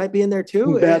Barkley might be in there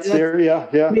too. That's there. Yeah.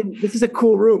 I mean, this is a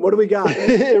cool room. What do we got?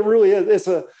 It really is.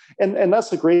 And that's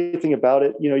the great thing about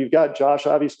it. You've got Josh,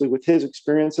 obviously, with his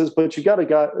experiences, but you got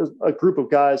a group of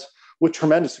guys with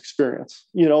tremendous experience,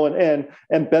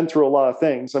 and been through a lot of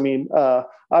things. I mean,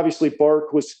 obviously Bark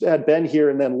had been here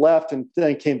and then left and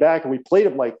then came back, and we played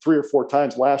him like 3 or 4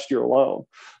 times last year alone.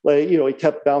 Like, he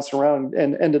kept bouncing around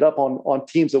and ended up on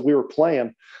teams that we were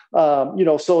playing.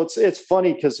 So it's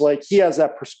funny because like he has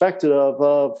that perspective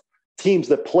of teams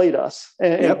that played us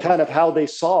and kind of how they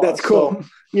saw us. That's cool.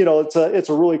 So, it's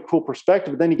a really cool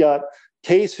perspective. But then you got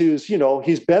Case, who's,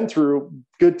 he's been through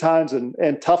good times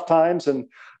and tough times and,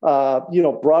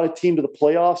 brought a team to the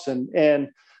playoffs and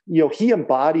he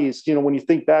embodies, when you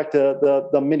think back to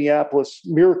the Minneapolis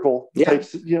Miracle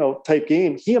type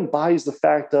game, he embodies the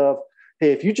fact of,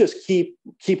 hey, if you just keep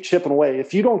chipping away,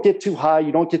 if you don't get too high,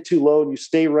 you don't get too low, and you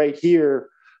stay right here,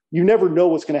 you never know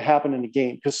what's going to happen in a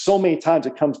game, because so many times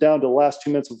it comes down to the last 2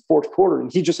 minutes of the fourth quarter,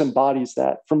 and he just embodies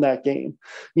that from that game,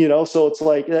 so it's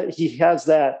like he has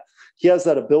that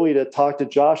ability to talk to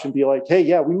Josh and be like, hey,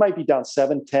 yeah, we might be down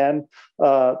 7-10,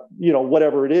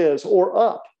 whatever it is, or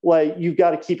up. Like, you've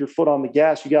got to keep your foot on the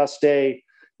gas. You got to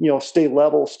stay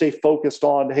level, stay focused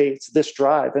on, hey, it's this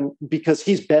drive. And because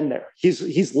he's been there,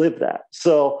 he's lived that.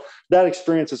 So that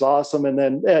experience is awesome. And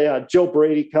then Joe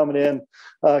Brady coming in,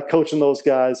 coaching those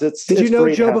guys. Did you know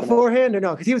Joe beforehand or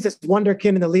no? Because he was this wonder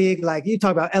kid in the league. Like, you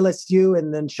talk about LSU,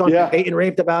 and then Sean Payton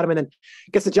raved about him, and then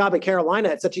gets a job at Carolina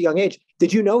at such a young age.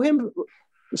 Did you know him?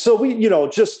 So we,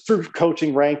 just through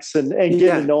coaching ranks and getting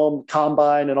to know him,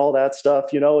 combine and all that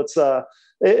stuff, it's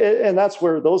and that's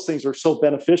where those things are so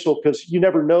beneficial, because you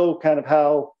never know kind of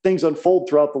how things unfold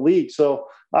throughout the league. So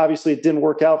obviously it didn't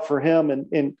work out for him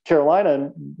in Carolina,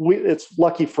 and it's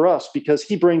lucky for us because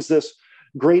he brings this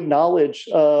great knowledge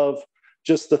of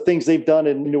just the things they've done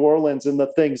in New Orleans and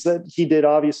the things that he did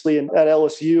obviously at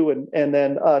LSU and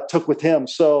then took with him.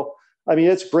 So, I mean,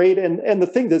 it's great. And the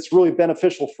thing that's really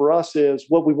beneficial for us is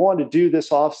what we wanted to do this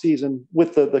offseason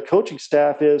with the coaching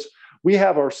staff is we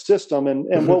have our system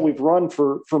and what we've run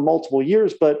for multiple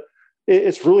years, but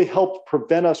it's really helped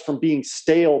prevent us from being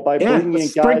stale by bringing in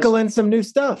guys. Sprinkle in some new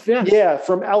stuff. Yeah.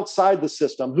 From outside the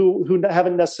system who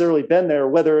haven't necessarily been there,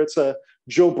 whether it's a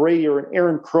Joe Brady or an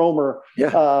Aaron Cromer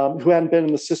who hadn't been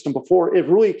in the system before. It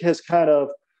really has kind of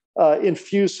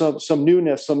infused some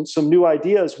newness, some new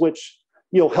ideas, which,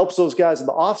 helps those guys in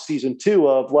the off season too,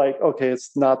 of like, okay,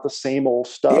 it's not the same old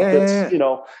stuff.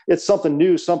 It's something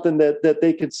new, something that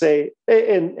they could say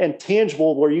and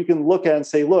tangible, where you can look at and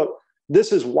say, look,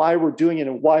 this is why we're doing it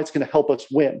and why it's going to help us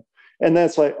win. And then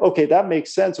it's like, okay, that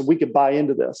makes sense. And we could buy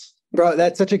into this. Bro,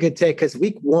 that's such a good take, because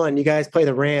week 1, you guys play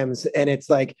the Rams, and it's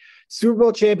like Super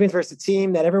Bowl champions versus a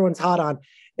team that everyone's hot on.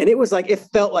 And it was like, it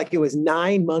felt like it was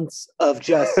 9 months of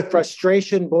just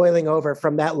frustration boiling over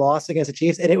from that loss against the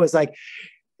Chiefs. And it was like,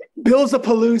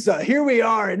 Bills-a-palooza, here we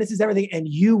are, and this is everything. And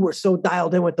you were so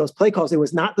dialed in with those play calls. It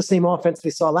was not the same offense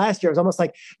we saw last year. It was almost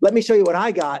like, let me show you what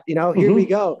I got. Here we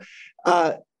go.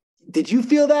 Did you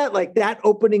feel that, like that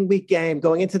opening week game,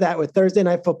 going into that with Thursday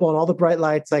Night Football and all the bright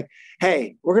lights, like,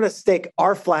 hey, we're going to stake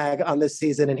our flag on this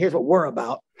season, and here's what we're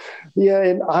about? Yeah,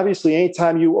 and obviously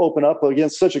anytime you open up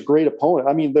against such a great opponent,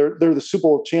 I mean, they're the Super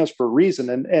Bowl champs for a reason,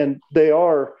 and they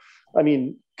are, I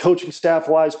mean, coaching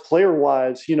staff-wise,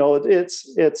 player-wise,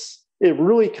 it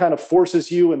really kind of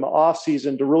forces you in the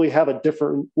offseason to really have a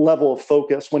different level of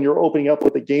focus when you're opening up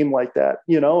with a game like that,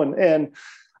 and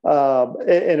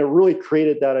it really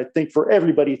created that, I think, for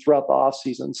everybody throughout the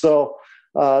offseason. So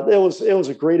it was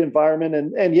a great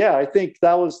environment. And yeah, I think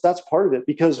that's part of it,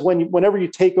 because whenever you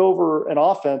take over an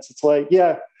offense, it's like,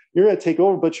 yeah, you're going to take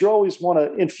over, but you always want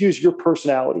to infuse your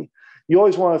personality. You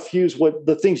always want to infuse what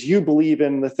the things you believe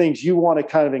in, the things you want to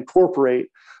kind of incorporate,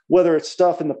 whether it's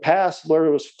stuff in the past, where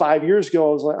it was 5 years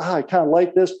ago, I was like, I kind of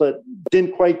like this, but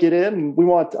didn't quite get in. And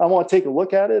I want to take a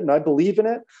look at it, and I believe in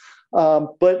it.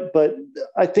 But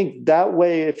I think that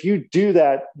way, if you do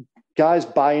that, guys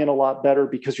buy in a lot better,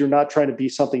 because you're not trying to be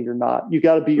something you're not. You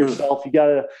got to be yourself. You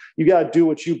got to do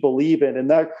what you believe in.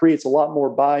 And that creates a lot more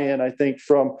buy-in, I think,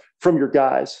 from your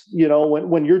guys.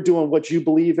 When you're doing what you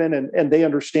believe in and they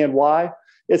understand why,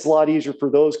 it's a lot easier for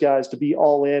those guys to be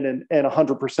all in and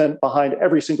 100% behind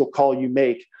every single call you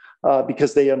make,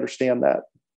 because they understand that.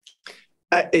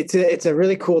 It's a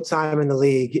really cool time in the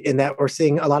league in that we're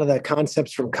seeing a lot of the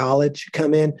concepts from college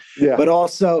come in, but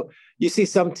also you see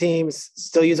some teams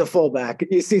still use a fullback.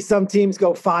 You see some teams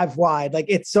go 5 wide. Like,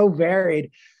 it's so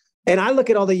varied. And I look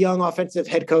at all the young offensive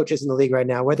head coaches in the league right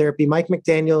now, whether it be Mike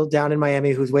McDaniel down in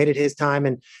Miami, who's waited his time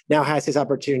and now has his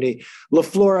opportunity,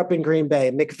 LaFleur up in Green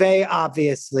Bay, McVay,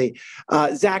 obviously,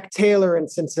 Zach Taylor in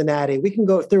Cincinnati. We can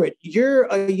go through it. You're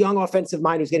a young offensive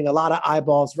mind who's getting a lot of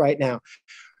eyeballs right now.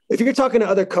 If you're talking to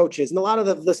other coaches, and a lot of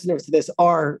the listeners to this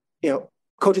are,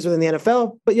 coaches within the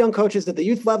NFL, but young coaches at the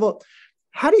youth level,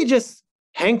 how do you just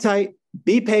hang tight,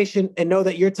 be patient, and know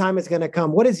that your time is going to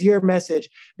come? What is your message?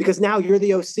 Because now you're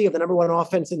the OC of the number 1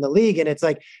 offense in the league. And it's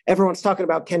like everyone's talking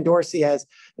about Ken Dorsey as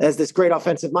this great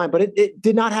offensive mind, but it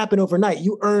did not happen overnight.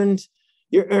 You earned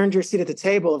your seat at the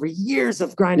table over years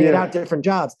of grinding it out, different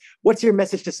jobs. What's your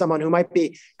message to someone who might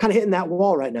be kind of hitting that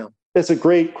wall right now? It's a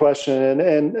great question.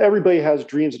 And everybody has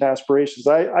dreams and aspirations.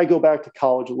 I go back to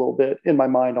college a little bit in my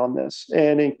mind on this.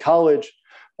 And in college,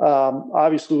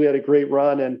 obviously we had a great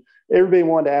run, and everybody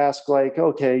wanted to ask, like,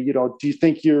 okay, do you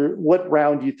think what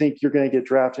round do you think you're going to get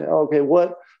drafted? Okay,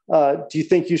 what do you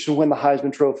think you should win the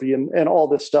Heisman Trophy and all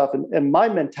this stuff? And my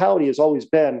mentality has always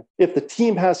been, if the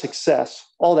team has success,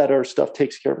 all that other stuff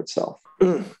takes care of itself.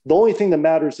 The only thing that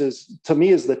matters to me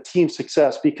is the team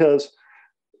success, because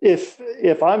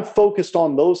if I'm focused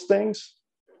on those things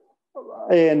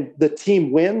and the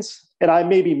team wins and I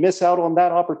maybe miss out on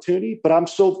that opportunity, but I'm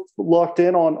so locked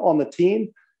in on the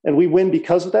team and we win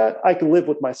because of that, I can live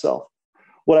with myself.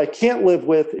 What I can't live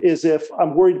with is if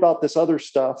I'm worried about this other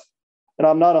stuff and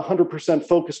I'm not 100%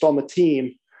 focused on the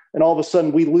team, and all of a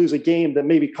sudden we lose a game that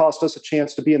maybe cost us a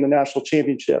chance to be in the national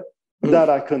championship. That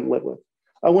I couldn't live with.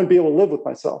 I wouldn't be able to live with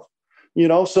myself.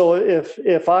 So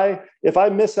if I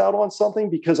miss out on something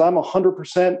because I'm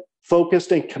 100%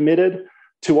 focused and committed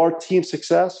to our team's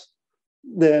success,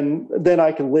 then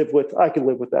I can live with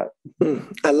that.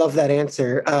 I love that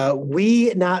answer.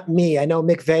 We, not me. I know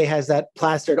McVay has that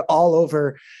plastered all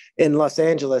over in Los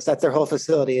Angeles. That's their whole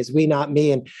facility, is we, not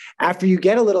me. And after you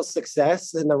get a little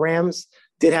success, and the Rams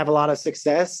did have a lot of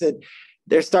success, and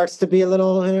there starts to be a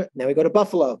little, now we go to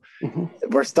Buffalo.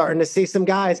 We're starting to see some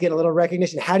guys get a little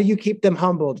recognition. How do you keep them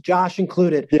humbled, Josh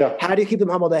included? How do you keep them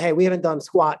humbled that, hey, we haven't done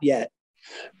squat yet?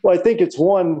 Well, I think it's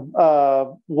one,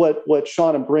 what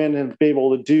Sean and Brandon have been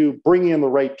able to do, bring in the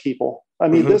right people. I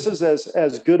mean, this is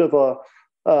as good of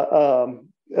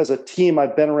as a team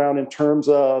I've been around in terms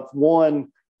of, one,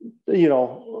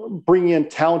 bring in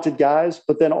talented guys,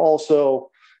 but then also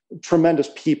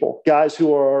tremendous people, guys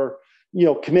who are,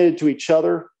 committed to each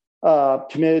other,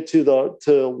 committed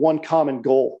to one common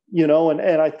goal, and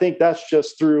I think that's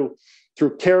just through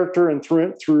character and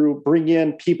through bring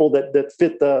in people that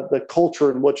fit the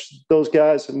culture in which those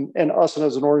guys and us and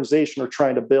as an organization are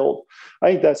trying to build. I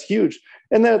think that's huge.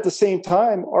 And then at the same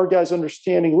time, our guys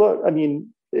understanding, look, I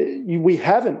mean, we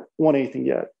haven't won anything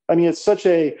yet. I mean, it's such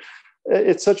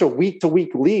a week to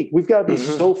week league. We've got to be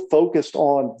so focused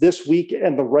on this week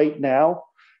and the right now.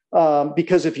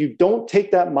 Because if you don't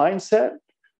take that mindset,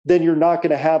 then you're not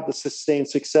going to have the sustained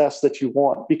success that you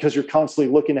want, because you're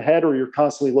constantly looking ahead or you're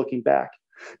constantly looking back.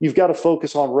 You've got to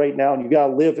focus on right now, and you've got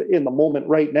to live in the moment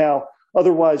right now.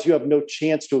 Otherwise, you have no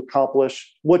chance to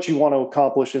accomplish what you want to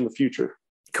accomplish in the future.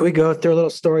 Can we go through a little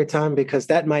story time? Because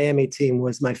that Miami team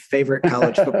was my favorite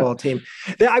college football team.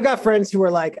 I've got friends who are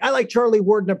like, I like Charlie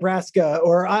Ward, Nebraska,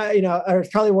 or or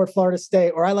Charlie Ward, Florida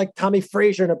State, or I like Tommy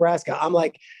Frazier, Nebraska. I'm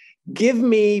like, give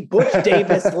me Butch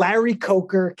Davis, Larry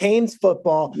Coker, Canes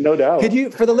football. No doubt. Could you,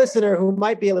 for the listener who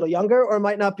might be a little younger or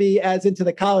might not be as into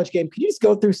the college game, could you just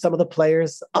go through some of the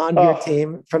players on your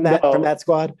team from that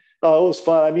squad? Oh, it was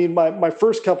fun. I mean, my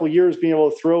first couple of years being able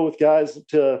to throw with guys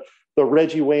to the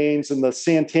Reggie Waynes and the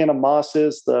Santana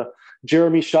Mosses, the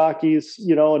Jeremy Shockeys,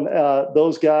 and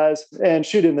those guys. And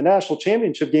shoot, in the national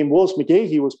championship game, Willis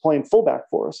McGahee was playing fullback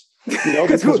for us.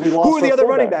 Because we lost. Who were the other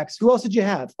running backs? Who else did you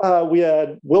have? We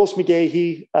had Willis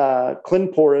McGahee,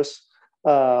 Clint Porras,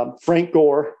 Frank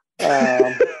Gore.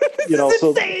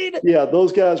 Insane. Yeah,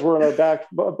 those guys were in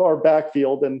our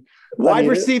backfield. And wide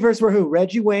receivers were who?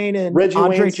 Reggie Wayne and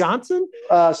Andre Johnson?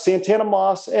 Santana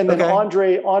Moss. And then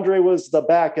Andre was the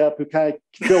backup who kind of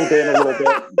filled in a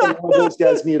little bit. Those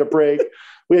guys need a break.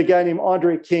 We had a guy named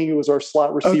Andre King, who was our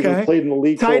slot receiver, who played in the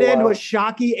league. Tight end was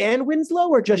Shockey and Winslow,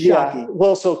 or just Shockey?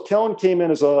 Well, so Kellen came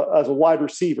in as a wide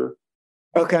receiver.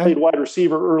 Played wide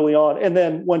receiver early on. And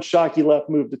then when Shockey left,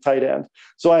 moved to tight end.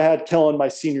 So I had Kellen my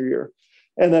senior year.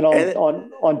 And then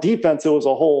on defense, it was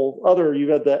a whole other, you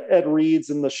had the Ed Reeds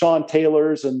and the Sean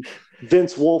Taylors and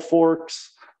Vince Wilforks,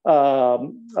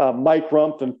 Mike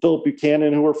Rumpf and Philip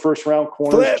Buchanan, who were first round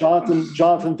corners,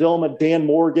 Jonathan Vilma, Dan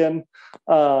Morgan.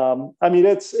 I mean,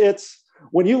 it's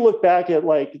when you look back at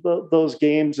like those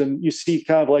games and you see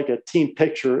kind of like a team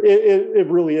picture, it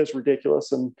really is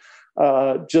ridiculous and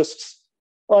just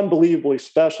unbelievably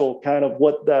special kind of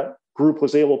what that group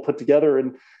was able to put together.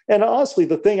 And honestly,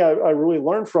 the thing I really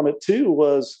learned from it too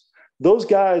was those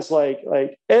guys like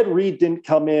Ed Reed didn't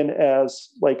come in as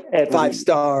like Ed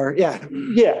 5-star. Yeah.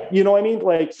 Yeah. You know what I mean?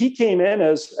 Like he came in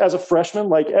as a freshman,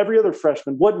 like every other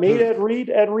freshman. What made Ed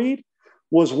Reed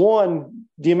was, one,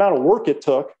 the amount of work it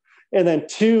took. And then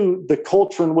two, the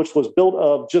culture in which was built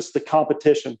of just the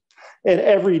competition. And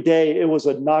every day it was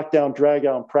a knockdown, drag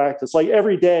out practice. Like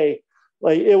every day,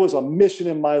 like it was a mission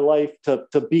in my life to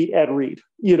beat Ed Reed,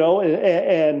 you know,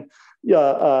 and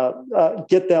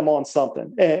get them on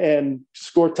something and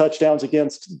score touchdowns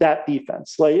against that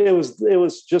defense. Like it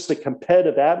was just a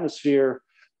competitive atmosphere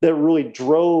that really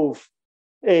drove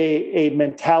a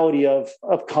mentality of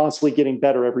constantly getting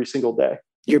better every single day.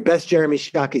 Your best Jeremy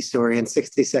Shockey story in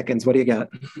 60 seconds. What do you got?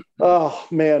 Oh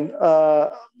man.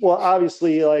 Well,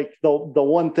 obviously like the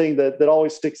one thing that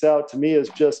always sticks out to me is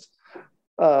just,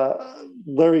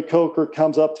 Larry Coker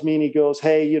comes up to me and he goes,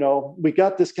 "Hey, you know, we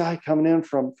got this guy coming in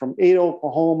from Ada,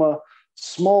 Oklahoma,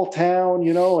 small town,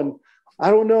 you know, and I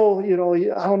don't know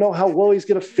how well he's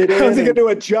going to fit in. How's he going to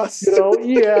adjust? You know,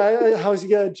 yeah, how's he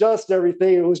going to adjust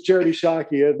everything?" It was Jeremy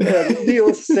Shockey, and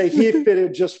needless to say, he fit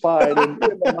in just fine in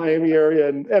the Miami area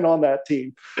and on that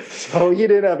team. So he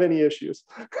didn't have any issues.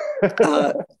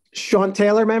 Sean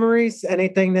Taylor memories?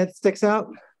 Anything that sticks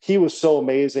out? He was so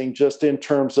amazing just in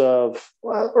terms of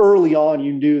early on,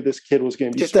 you knew this kid was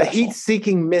going to be just special. A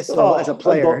heat-seeking missile as a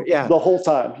player. The whole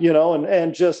time, you know,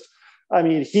 and just, I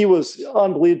mean, he was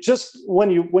unbelievable. Just when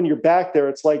you're back there,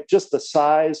 it's like just the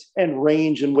size and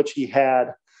range in which he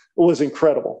had was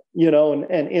incredible, you know,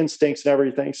 and instincts and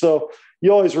everything. So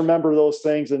you always remember those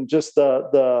things and just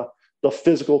the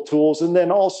physical tools. And then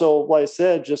also, like I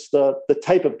said, just the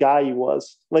type of guy he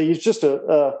was. Like he's just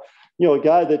a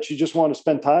guy that you just want to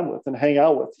spend time with and hang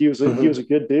out with. He was a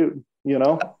good dude, you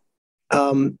know?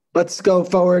 Let's go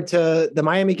forward to the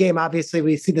Miami game. Obviously,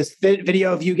 we see this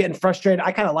video of you getting frustrated.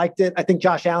 I kind of liked it. I think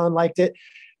Josh Allen liked it.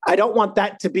 I don't want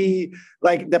that to be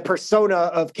like the persona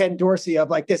of Ken Dorsey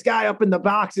of like this guy up in the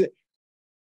box.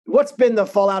 What's been the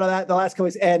fallout of that the last couple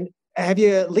weeks? And have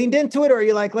you leaned into it, or are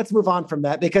you like, let's move on from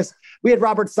that? Because we had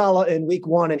Robert Saleh in week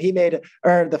 1 and he made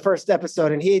the first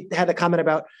episode and he had a comment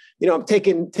about, you know, I'm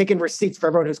taking receipts for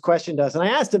everyone who's questioned us. And I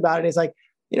asked about it. And he's like,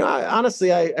 you know,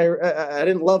 honestly, I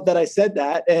didn't love that I said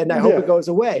that, and I hope it goes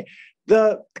away.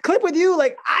 The clip with you,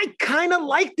 like, I kind of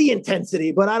like the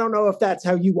intensity, but I don't know if that's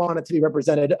how you want it to be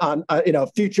represented on,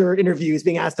 future interviews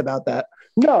being asked about that.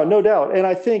 No doubt. And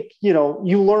I think, you know,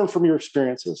 you learn from your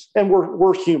experiences, and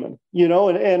we're human, you know,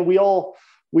 and we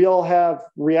all have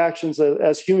reactions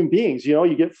as human beings. You know,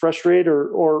 you get frustrated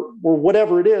or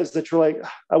whatever it is that you're like,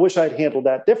 I wish I'd handled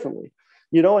that differently.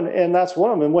 You know, and that's one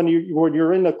of them. And when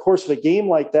you're in the course of a game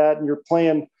like that and you're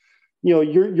playing, you know,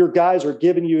 your guys are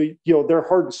giving you, you know, their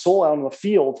heart and soul out on the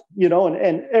field, you know,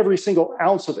 and every single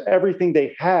ounce of everything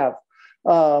they have,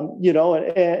 you know,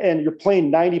 and you're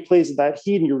playing 90 plays in that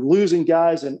heat and you're losing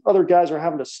guys and other guys are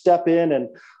having to step in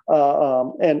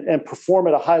and perform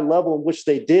at a high level in which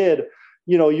they did.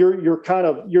 You know, you're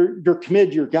committed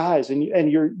to your guys and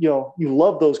you're, you know, you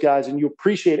love those guys and you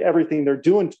appreciate everything they're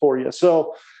doing for you.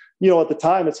 So, you know, at the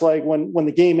time, it's like when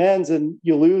the game ends and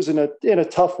you lose in a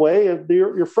tough way,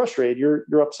 you're frustrated,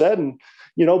 you're upset, and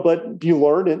you know, but you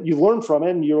learn from it,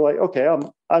 and you're like, okay,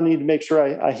 I need to make sure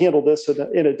I handle this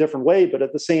in a different way. But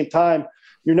at the same time,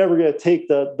 you're never going to take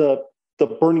the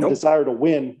burning desire to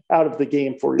win out of the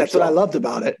game for yourself. That's what I loved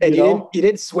about it. And you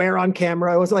didn't swear on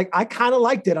camera. I was like, I kind of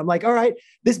liked it. I'm like, all right,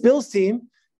 this Bills team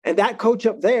and that coach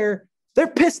up there, they're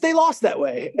pissed they lost that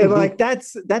way, and like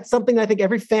that's something I think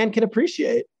every fan can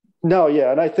appreciate. No,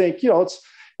 yeah. And I think, you know,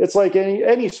 it's like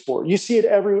any sport. You see it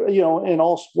in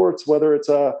all sports, whether it's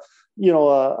an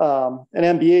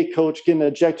NBA coach getting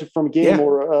ejected from a game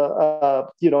or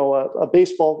a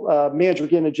baseball manager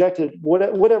getting ejected,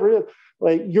 whatever it is.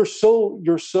 Like you're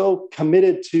so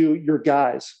committed to your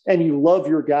guys and you love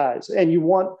your guys and you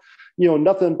want, you know,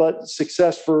 nothing but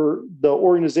success for the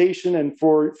organization and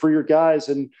for your guys.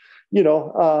 And, you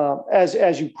know,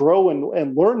 as you grow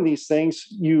and learn these things,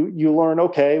 you learn,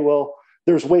 okay, well,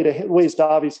 there's ways to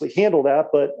obviously handle that.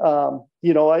 But,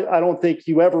 you know, I don't think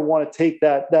you ever want to take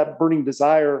that burning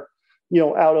desire, you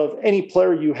know, out of any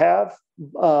player you have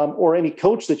or any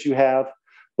coach that you have,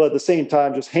 but at the same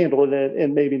time, just handle it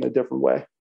in maybe in a different way.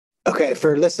 Okay.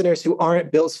 For listeners who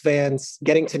aren't Bills fans,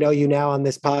 getting to know you now on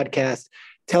this podcast,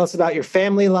 Tell us about your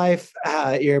family life,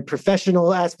 your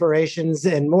professional aspirations,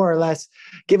 and more or less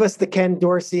give us the Ken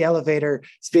Dorsey elevator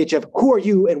speech of who are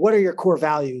you and what are your core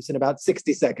values in about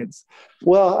 60 seconds.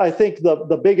 Well, I think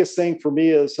the biggest thing for me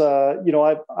is, I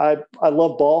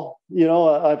love ball.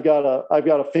 I've got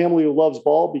a family who loves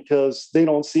ball because they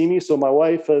don't see me. So my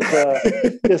wife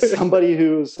is somebody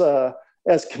who's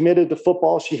as committed to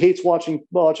football. She hates watching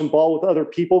ball with other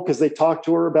people because they talk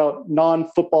to her about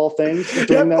non-football things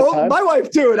during that time. My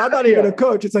wife too, and I'm not even a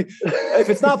coach. It's like,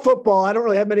 if it's not football, I don't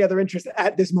really have many other interests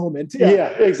at this moment. Yeah,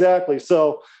 exactly.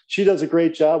 So she does a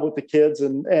great job with the kids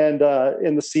and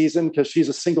in the season because she's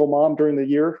a single mom during the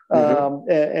year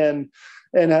and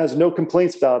has no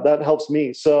complaints about it. That helps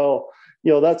me. So,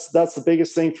 that's the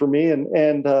biggest thing for me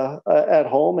and at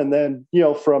home. And then,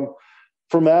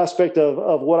 from an aspect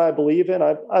of what I believe in,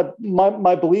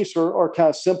 my beliefs are kind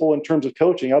of simple in terms of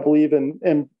coaching. I believe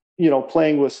in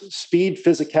playing with speed,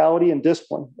 physicality, and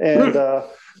discipline. And I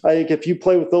think if you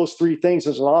play with those three things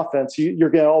as an offense, you're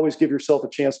going to always give yourself a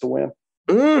chance to win.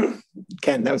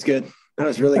 Ken, that was good. That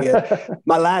was really good.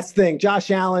 My last thing, Josh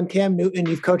Allen, Cam Newton,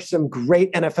 you've coached some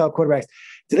great NFL quarterbacks.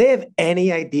 Do they have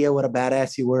any idea what a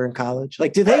badass you were in college?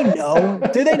 Like, do they know?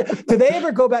 do they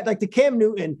ever go back, like to Cam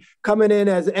Newton coming in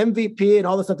as MVP and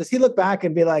all this stuff? Does he look back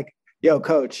and be like, yo,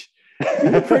 coach,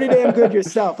 you're pretty damn good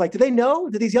yourself? Like, do they know?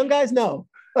 Do these young guys know?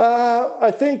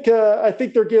 I think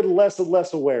they're getting less and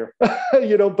less aware,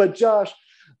 but Josh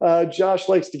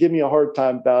likes to give me a hard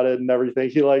time about it and everything.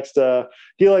 He likes to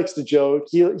joke.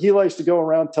 He likes to go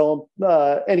around telling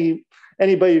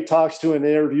anybody who talks to an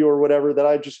interview or whatever that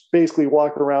I just basically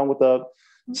walk around with a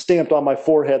stamped on my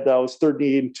forehead that I was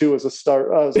 38-2 as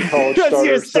a college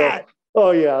starter. Stat.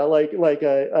 Oh yeah, like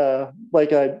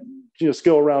I just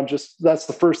go around. Just that's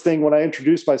the first thing when I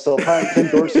introduce myself. Hi, I'm Ken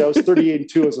Dorsey. I was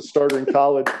 38-2 as a starter in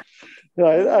college.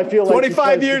 I feel like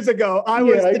 25 years ago, I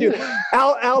was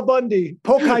Al Bundy,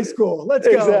 Polk High School. Let's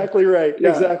go. Exactly right.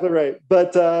 Yeah. Exactly right.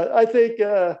 But I think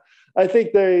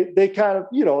they kind of,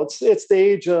 it's the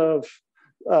age of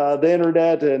the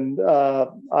internet and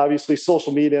obviously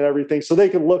social media and everything. So they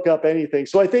can look up anything.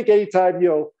 So I think anytime,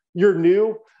 you're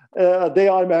new, they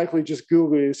automatically just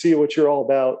Google you to see what you're all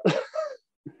about.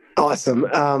 Awesome.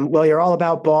 Well, you're all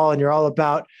about ball and you're all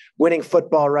about winning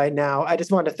football right now. I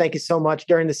just wanted to thank you so much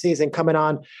during the season coming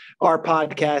on our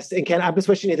podcast. And Ken, I'm just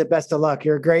wishing you the best of luck.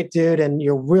 You're a great dude and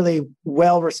you're really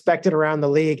well respected around the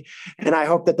league. And I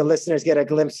hope that the listeners get a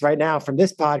glimpse right now from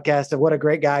this podcast of what a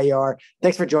great guy you are.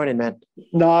 Thanks for joining, man.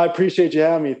 No, I appreciate you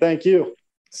having me. Thank you.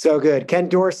 So good. Ken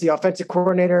Dorsey, offensive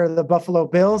coordinator of the Buffalo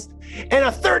Bills and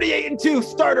a 38-2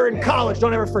 starter in college.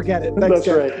 Don't ever forget it. Thanks,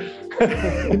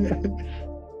 That's right.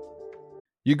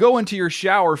 You go into your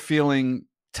shower feeling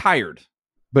tired,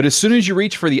 but as soon as you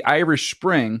reach for the Irish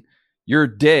Spring, your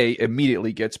day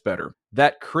immediately gets better.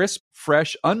 That crisp,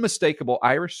 fresh, unmistakable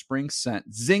Irish Spring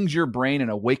scent zings your brain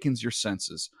and awakens your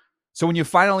senses. So when you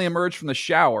finally emerge from the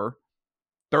shower,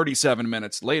 37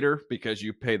 minutes later, because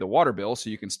you pay the water bill so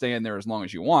you can stay in there as long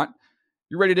as you want,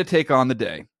 you're ready to take on the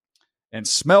day and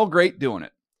smell great doing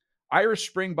it. Irish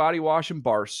Spring Body Wash and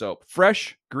Bar Soap.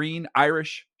 Fresh, green,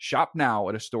 Irish. Shop now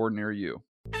at a store near you.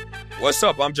 What's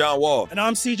up? I'm John Wall. And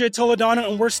I'm CJ Toledano,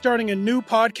 and we're starting a new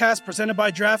podcast presented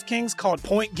by DraftKings called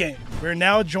Point Game. We're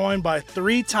now joined by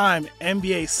three-time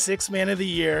NBA Sixth Man of the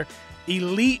Year,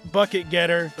 elite bucket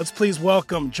getter. Let's please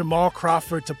welcome Jamal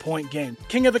Crawford to Point Game.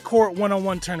 King of the Court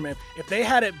one-on-one tournament. If they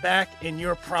had it back in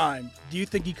your prime, do you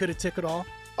think you could have took it all?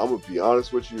 I'm going to be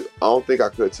honest with you. I don't think I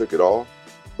could have took it all,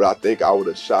 but I think I would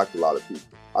have shocked a lot of people.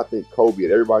 I think Kobe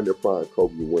and everybody in their prime,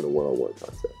 Kobe would win a one-on-one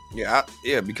contest.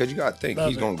 Yeah, because you got to think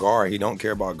he's going to guard. He don't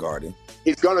care about guarding.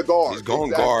 He's going to guard. He's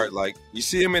going to guard. Like, you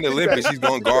see him in the Olympics, he's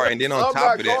going to guard. And then on top of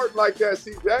that. I'm not guarding like that,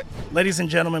 CJ. Ladies and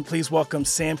gentlemen, please welcome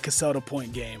Sam Cassell to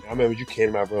Point Game. I remember you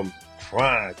came to my room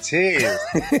crying, tears,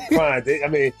 crying. I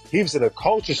mean, he was in a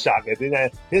culture shock. And then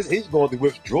he's going through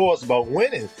withdrawals about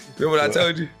winning. Remember what I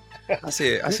told you? I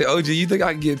said, OG, you think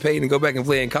I can get paid and go back and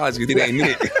play in college because it ain't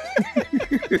it?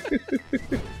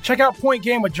 Check out Point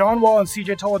Game with John Wall and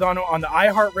CJ Toledano on the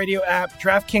iHeartRadio app,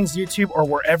 DraftKings YouTube, or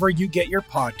wherever you get your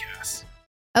podcasts.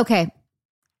 Okay.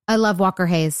 I love Walker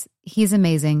Hayes. He's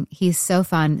amazing. He's so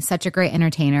fun, such a great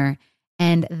entertainer.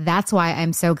 And that's why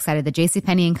I'm so excited that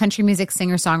JCPenney and country music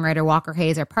singer-songwriter Walker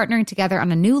Hayes are partnering together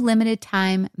on a new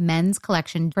limited-time men's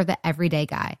collection for the everyday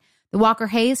guy. The Walker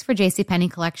Hayes for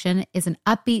JCPenney collection is an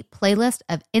upbeat playlist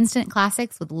of instant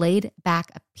classics with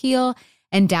laid-back appeal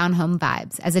and down-home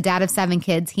vibes. As a dad of 7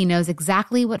 kids, he knows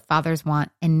exactly what fathers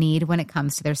want and need when it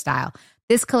comes to their style.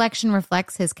 This collection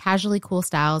reflects his casually cool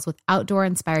styles with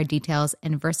outdoor-inspired details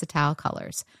and versatile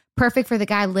colors. Perfect for the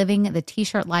guy living the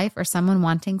t-shirt life or someone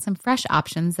wanting some fresh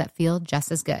options that feel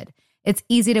just as good. It's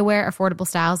easy to wear, affordable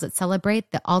styles that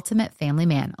celebrate the ultimate family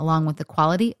man, along with the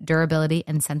quality, durability,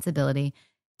 and sensibility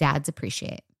dads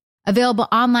appreciate. Available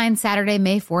online Saturday,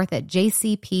 May 4th at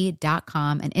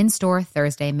jcp.com and in-store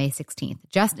Thursday, May 16th,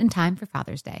 just in time for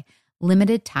Father's Day.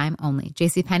 Limited time only.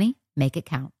 JCPenney, make it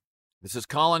count. This is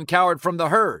Colin Cowherd from The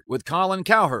Herd with Colin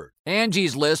Cowherd.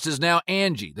 Angie's List is now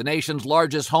Angie, the nation's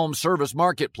largest home service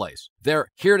marketplace. They're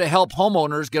here to help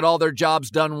homeowners get all their jobs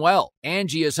done well.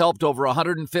 Angie has helped over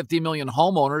 150 million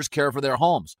homeowners care for their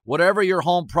homes. Whatever your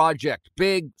home project,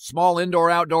 big, small,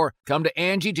 indoor, outdoor, come to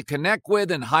Angie to connect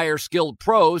with and hire skilled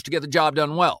pros to get the job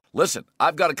done well. Listen,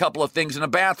 I've got a couple of things in a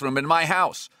bathroom in my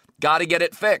house. Got to get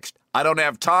it fixed. I don't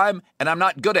have time, and I'm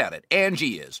not good at it.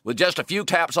 Angie is. With just a few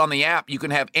taps on the app, you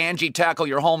can have Angie tackle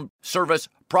your home service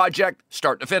project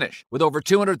start to finish. With over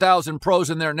 200,000 pros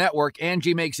in their network,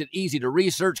 Angie makes it easy to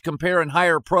research, compare, and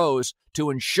hire pros to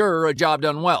ensure a job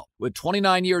done well. With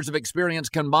 29 years of experience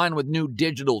combined with new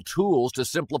digital tools to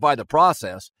simplify the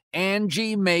process,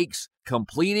 Angie makes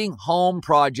completing home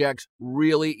projects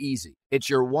really easy. It's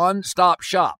your one-stop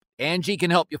shop. Angie can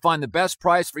help you find the best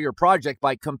price for your project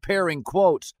by comparing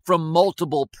quotes from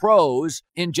multiple pros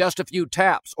in just a few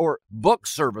taps, or book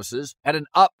services at an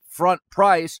upfront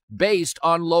price based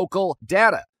on local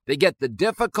data. They get the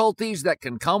difficulties that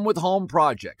can come with home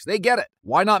projects. They get it.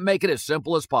 Why not make it as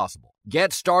simple as possible?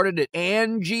 Get started at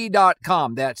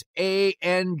Angie.com. That's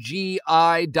ANGI.com,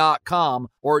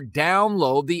 or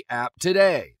download the app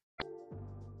today.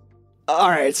 All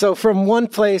right, so from one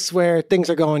place where things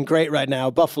are going great right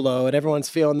now, Buffalo, and everyone's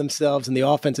feeling themselves and the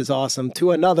offense is awesome,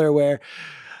 to another where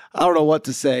I don't know what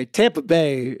to say. Tampa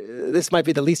Bay, this might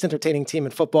be the least entertaining team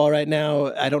in football right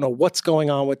now. I don't know what's going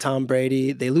on with Tom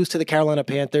Brady. They lose to the Carolina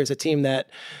Panthers, a team that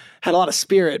had a lot of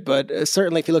spirit, but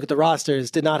certainly if you look at the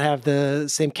rosters, did not have the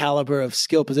same caliber of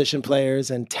skill position players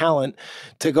and talent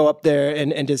to go up there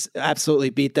and just absolutely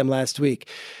beat them last week.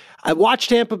 I watched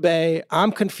Tampa Bay.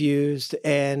 I'm confused.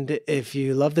 And if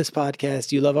you love this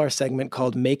podcast, you love our segment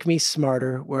called Make Me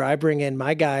Smarter, where I bring in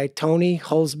my guy, Tony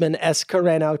Holzman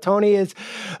Escareno. Tony is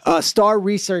a star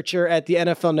researcher at the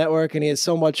NFL Network, and he is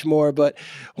so much more. But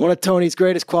one of Tony's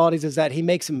greatest qualities is that he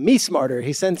makes me smarter.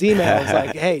 He sends emails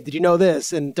like, hey, did you know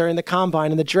this? And during the combine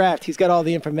and the draft, he's got all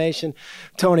the information.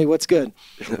 Tony, what's good?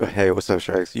 Hey, what's up,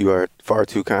 Sharks? You are far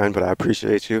too kind, but I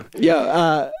appreciate you.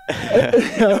 Yeah.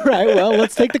 All right. Well,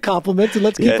 let's take the compliments and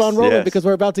let's keep on rolling because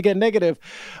we're about to get negative.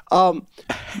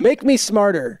 Make me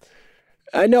smarter.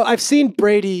 I know I've seen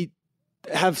Brady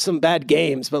have some bad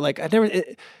games, but like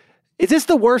is this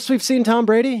the worst we've seen Tom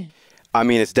Brady? I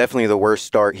mean, it's definitely the worst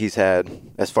start he's had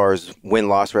as far as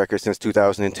win-loss record since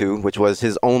 2002, which was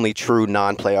his only true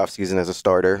non-playoff season as a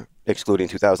starter, excluding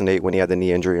 2008 when he had the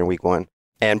knee injury in week 1.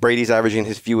 And Brady's averaging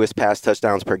his fewest pass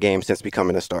touchdowns per game since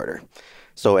becoming a starter.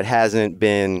 So it hasn't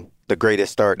been the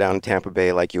greatest start down in Tampa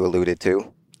Bay like you alluded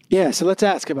to. Yeah, so let's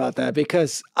ask about that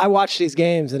because I watch these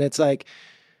games and it's like,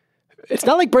 it's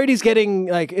not like Brady's getting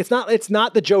like, it's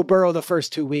not the Joe Burrow the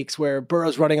first 2 weeks where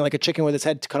Burrow's running like a chicken with his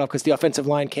head cut off because the offensive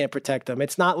line can't protect him.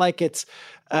 It's not like it's,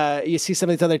 you see some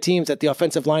of these other teams that the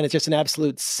offensive line is just an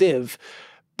absolute sieve.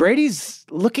 Brady's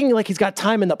looking like he's got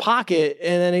time in the pocket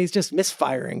and then he's just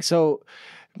misfiring. So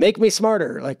make me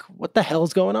smarter. Like, what the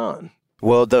hell's going on?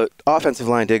 Well, the offensive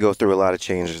line did go through a lot of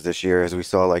changes this year, as we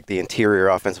saw like the interior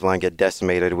offensive line get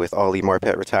decimated with Ollie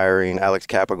Marpet retiring, Alex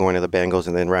Kappa going to the Bengals,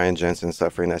 and then Ryan Jensen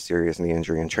suffering that serious knee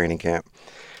injury in training camp.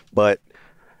 But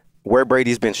where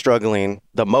Brady's been struggling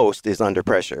the most is under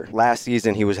pressure. Last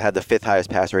season, he had the 5th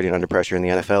highest pass rating under pressure in the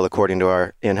NFL, according to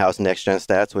our in-house Next Gen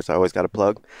Stats, which I always got to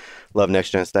plug. Love Next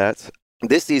Gen Stats.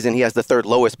 This season, he has the 3rd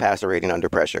lowest passer rating under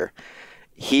pressure.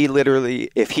 He literally,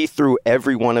 if he threw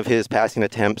every one of his passing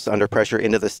attempts under pressure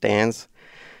into the stands,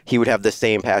 he would have the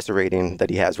same passer rating that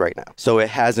he has right now. So it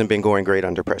hasn't been going great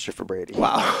under pressure for Brady.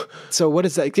 Wow. So what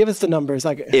is that? Give us the numbers.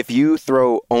 Like, if you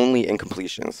throw only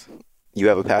incompletions, you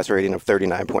have a passer rating of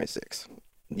 39.6.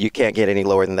 You can't get any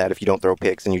lower than that if you don't throw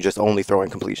picks and you just only throw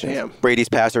incompletions. Damn. Brady's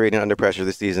passer rating under pressure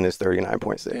this season is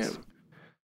 39.6. Damn.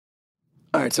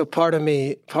 All right, so part of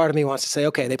me wants to say,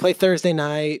 okay, they play Thursday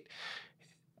night.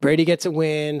 Brady gets a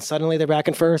win. Suddenly they're back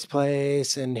in first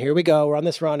place. And here we go. We're on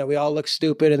this run and we all look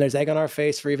stupid and there's egg on our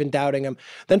face for even doubting him.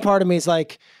 Then part of me is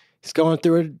like, he's going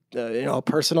through a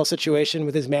personal situation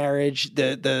with his marriage.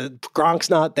 The Gronk's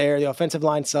not there. The offensive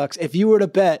line sucks. If you were to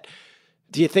bet,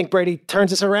 do you think Brady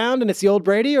turns this around and it's the old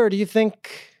Brady? Or do you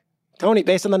think, Tony,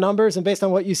 based on the numbers and based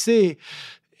on what you see,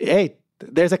 hey,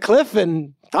 there's a cliff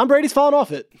and Tom Brady's falling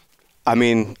off it? I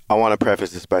mean, I want to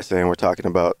preface this by saying we're talking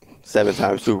about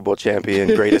 7-time Super Bowl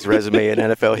champion, greatest resume in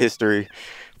NFL history,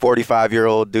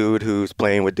 45-year-old dude who's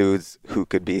playing with dudes who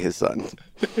could be his son.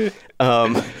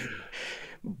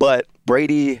 But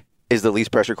Brady is the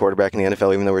least pressure quarterback in the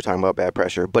NFL, even though we're talking about bad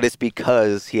pressure. But it's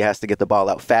because he has to get the ball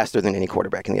out faster than any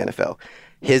quarterback in the NFL.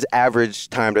 His average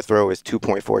time to throw is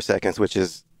 2.4 seconds, which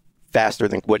is faster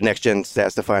than what Next Gen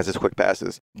Stats defines as quick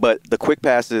passes. But the quick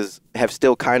passes have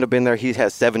still kind of been there. He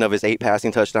has 7 of his 8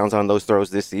 passing touchdowns on those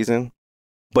throws this season.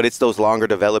 But it's those longer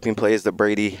developing plays that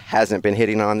Brady hasn't been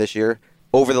hitting on this year.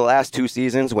 Over the last 2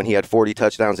 seasons, when he had 40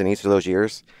 touchdowns in each of those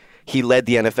years, he led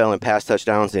the NFL in pass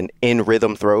touchdowns and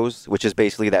in-rhythm throws, which is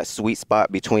basically that sweet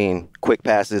spot between quick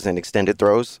passes and extended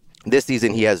throws. This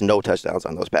season, he has no touchdowns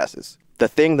on those passes. The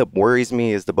thing that worries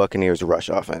me is the Buccaneers' rush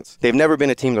offense. They've never been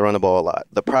a team to run the ball a lot.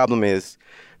 The problem is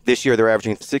this year they're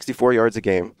averaging 64 yards a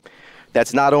game.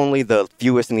 That's not only the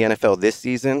fewest in the NFL this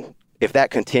season. If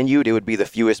that continued, it would be the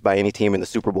fewest by any team in the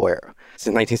Super Bowl era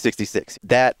since 1966.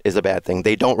 That is a bad thing.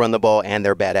 They don't run the ball, and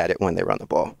they're bad at it when they run the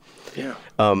ball. Yeah.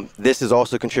 This has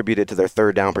also contributed to their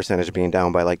third down percentage being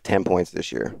down by like 10 points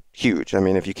this year. Huge. I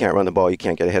mean, if you can't run the ball, you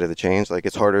can't get ahead of the chains. Like,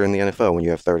 it's harder in the NFL when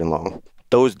you have third and long.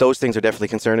 Those things are definitely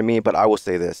concerning me, but I will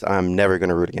say this. I'm never going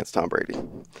to root against Tom Brady.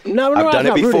 No, I've done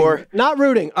it before. Rooting. Not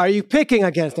rooting. Are you picking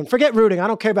against him? Forget rooting. I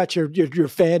don't care about your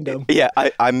fandom. Yeah,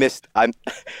 I missaid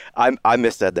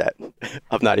that.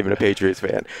 I'm not even a Patriots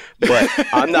fan. But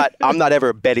I'm not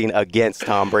ever betting against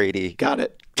Tom Brady. Got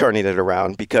it. Turning it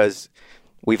around, because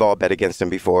we've all bet against him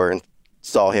before and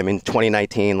saw him in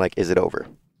 2019. Like, is it over?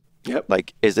 Yep.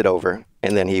 Like, is it over?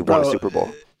 And then he won a Super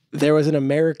Bowl. There was an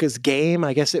America's game.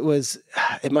 I guess it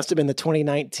must have been the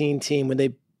 2019 team when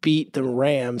they beat the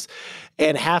Rams.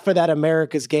 And half of that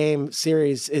America's game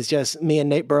series is just me and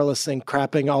Nate Burleson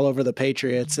crapping all over the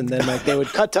Patriots. And then like they would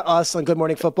cut to us on Good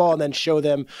Morning Football and then show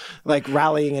them like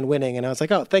rallying and winning. And I was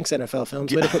like, oh, thanks, NFL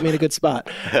Films. Way to put me in a good spot.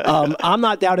 I'm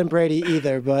not doubting Brady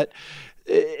either, but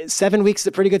 7 weeks is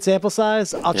a pretty good sample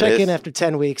size. I'll check in after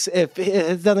 10 weeks. If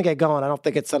it doesn't get going, I don't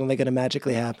think it's suddenly going to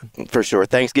magically happen. For sure.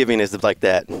 Thanksgiving is like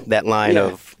that line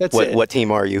of what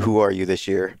team are you? Who are you this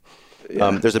year?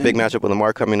 Yeah. There's a big matchup with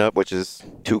Lamar coming up, which is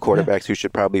 2 quarterbacks who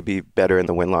should probably be better in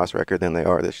the win-loss record than they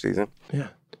are this season. Yeah.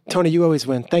 Tony, you always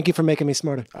win. Thank you for making me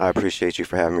smarter. I appreciate you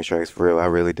for having me, Sharks. For real, I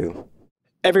really do.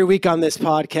 Every week on this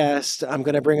podcast, I'm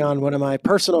going to bring on one of my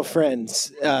personal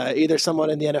friends, either someone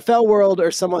in the NFL world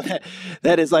or someone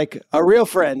that is like a real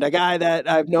friend, a guy that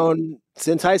I've known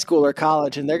since high school or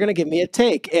college, and they're going to give me a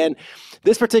take. And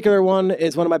this particular one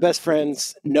is one of my best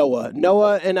friends, Noah.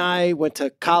 Noah and I went to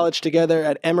college together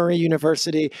at Emory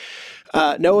University.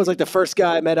 Noah was like the first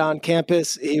guy I met on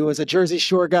campus. He was a Jersey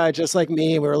Shore guy just like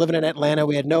me. We were living in Atlanta.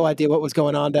 We had no idea what was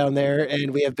going on down there,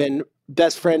 and we have been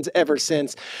best friends ever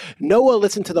since. Noah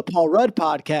listened to the Paul Rudd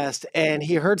podcast, and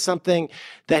he heard something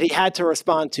that he had to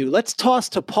respond to. Let's toss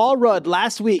to Paul Rudd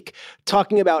last week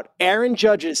talking about Aaron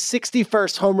Judge's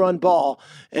 61st home run ball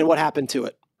and what happened to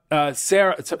it.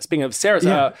 Sarah, speaking of Sarah's,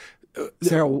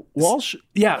 Sarah Walsh?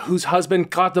 Yeah, whose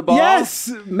husband caught the ball.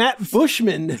 Yes, Matt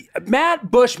Bushman.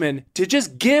 Matt Bushman, to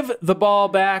just give the ball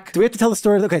back. Do we have to tell the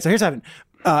story? Okay, so here's what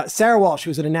happened. Sarah Walsh,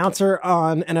 who's an announcer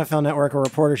on NFL Network, a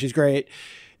reporter, she's great.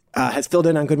 Has filled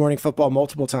in on Good Morning Football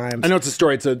multiple times. I know it's a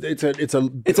story. It's a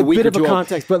week bit of a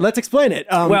context, but let's explain it.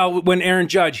 Well, when Aaron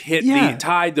Judge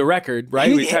tied the record,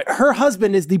 right? Her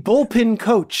husband is the bullpen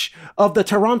coach of the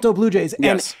Toronto Blue Jays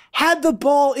and had the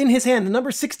ball in his hand, the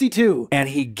number 62. And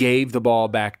he gave the ball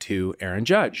back to Aaron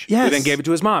Judge. Yes. Who then gave it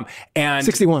to his mom. And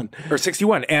 61. Or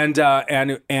 61. And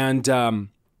there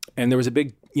was a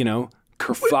big,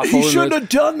 kerfuffle. He shouldn't have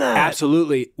done that.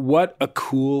 Absolutely. What a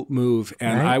cool move.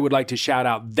 And I would like to shout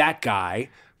out that guy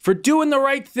for doing the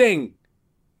right thing.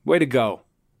 Way to go.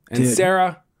 And Dude.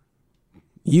 Sarah,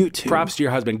 you too. Props to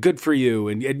your husband. Good for you.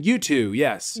 And you too,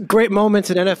 yes. Great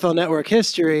moments in NFL Network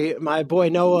history. My boy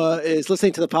Noah is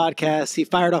listening to the podcast. He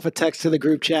fired off a text to the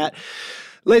group chat.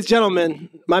 Ladies and gentlemen,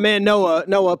 my man Noah.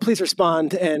 Noah, please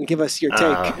respond and give us your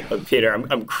take. Peter,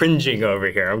 I'm cringing over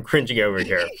here.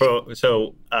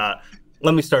 So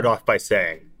let me start off by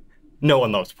saying, no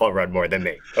one loves Paul Rudd more than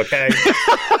me, okay?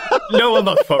 No one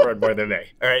loves Paul Rudd more than me,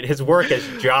 all right? His work as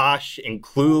Josh in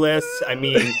Clueless, I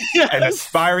mean, an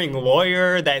aspiring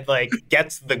lawyer that,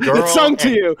 gets the girl. It's sung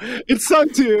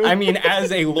to you. I mean,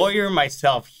 as a lawyer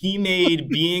myself, he made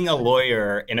being a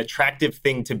lawyer an attractive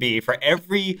thing to be for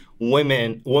every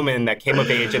woman that came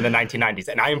of age in the 1990s,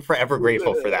 and I am forever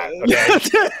grateful for that, okay?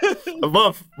 I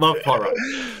love Paul Rudd.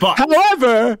 But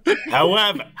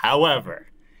However,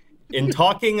 in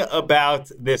talking about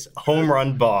this home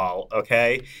run ball,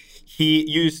 okay, he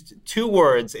used 2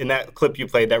 words in that clip you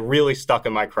played that really stuck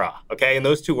in my craw, okay? And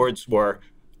those 2 words were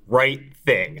right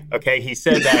thing. Okay, he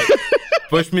said that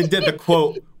Bushman did the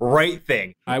quote right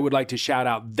thing. I would like to shout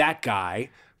out that guy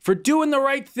for doing the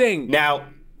right thing. Now,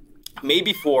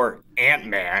 maybe for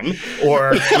Ant-Man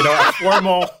or a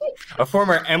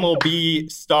former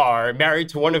MLB star married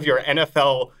to one of your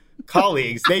NFL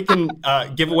colleagues, they can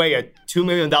give away a $2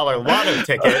 million lotto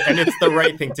ticket, and it's the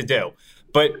right thing to do.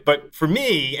 But for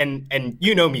me, and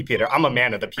you know me, Peter, I'm a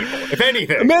man of the people. If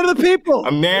anything, a man of the people.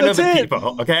 A man of the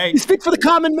people. Okay, you speak for the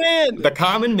common man. The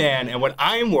common man, and what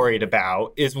I'm worried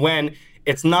about is when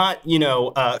it's not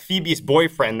Phoebe's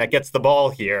boyfriend that gets the ball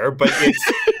here, but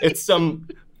it's some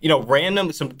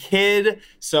some kid,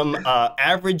 some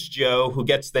average Joe who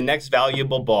gets the next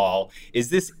valuable ball. Is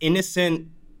this innocent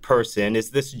person?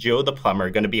 Is this Joe the plumber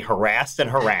going to be harassed and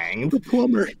harangued? The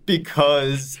plumber,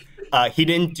 because he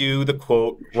didn't do the,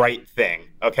 quote, right thing,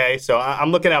 okay? So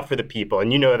I'm looking out for the people,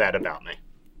 and you know that about me.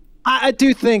 I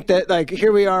do think that, like,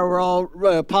 here we are, we're all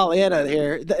Pollyanna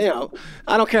here.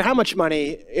 I don't care how much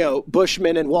money,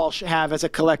 Bushman and Walsh have as a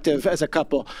collective, as a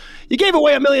couple. You gave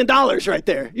away $1 million right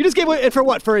there. You just gave away, for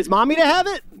what, for his mommy to have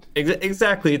it?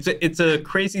 Exactly. It's a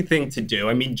crazy thing to do.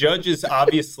 I mean, Judge is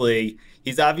obviously...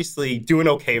 He's obviously doing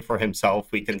okay for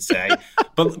himself, we can say.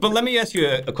 But let me ask you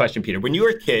a question, Peter. When you were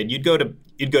a kid, you'd go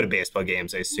to baseball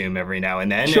games, I assume, every now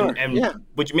and then. Sure, and yeah.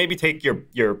 Would you maybe take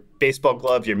your baseball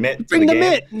gloves, your mitt Bring to the game?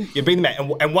 mitt. You bring the mitt.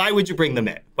 And why would you bring the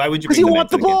mitt? Why would you? Because Bring you the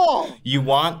want mitt the to game? ball. You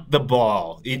want the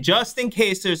ball. Just in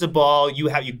case there's a ball,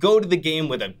 you go to the game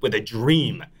with a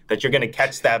dream that you're going to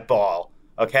catch that ball.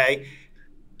 Okay.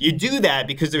 You do that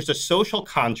because there's a social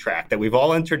contract that we've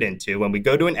all entered into when we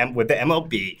go to with the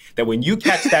MLB, that when you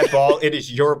catch that ball, it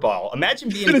is your ball. Imagine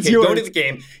being a kid, go to the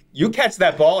game, you catch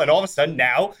that ball, and all of a sudden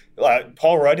now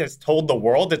Paul Rudd has told the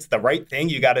world it's the right thing.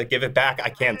 You got to give it back.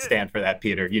 I can't stand for that,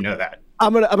 Peter. You know that.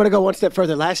 I'm gonna go one step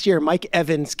further. Last year, Mike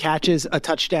Evans catches a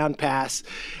touchdown pass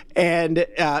and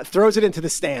throws it into the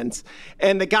stands.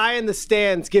 And the guy in the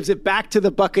stands gives it back to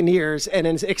the Buccaneers, and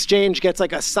in exchange gets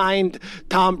like a signed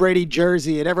Tom Brady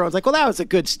jersey. And everyone's like, well, that was a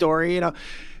good story.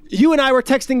 You and I were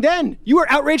texting then. You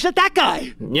were outraged at that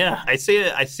guy. Yeah, I see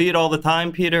it all the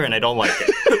time, Peter, and I don't like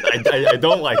it. I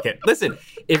don't like it. Listen,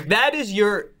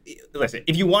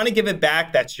 if you want to give it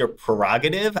back, that's your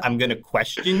prerogative. I'm going to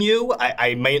question you.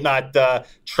 I may not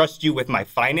trust you with my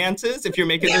finances if you're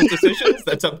making those decisions.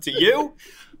 That's up to you.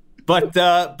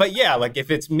 But yeah, like if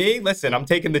it's me, listen, I'm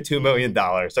taking the $2 million,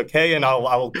 okay? And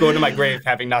I'll go to my grave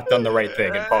having not done the right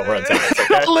thing in Paul Rudd's eyes,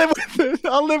 okay?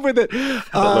 I'll live with it.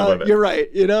 You're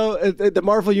right. The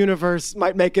Marvel Universe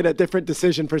might make it a different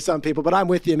decision for some people, but I'm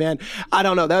with you, man. I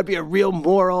don't know. That would be a real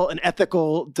moral and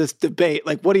ethical debate.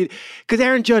 Like, because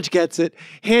Aaron Judge gets it,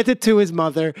 hands it to his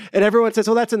mother, and everyone says,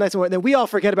 well, that's a nice one. And then we all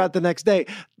forget about it the next day.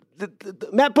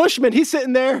 Matt Bushman, he's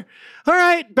sitting there. All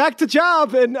right, back to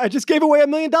job, and I just gave away $1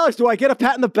 million. Do I get a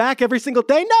pat in the back every single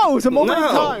day? No, it's a moment in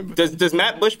time. Does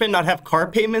Matt Bushman not have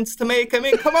car payments to make? I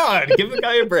mean, come on, give the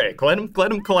guy a break. Let him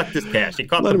collect his cash. He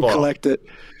caught the ball. Let him collect it.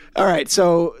 All right,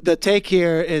 so the take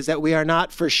here is that we are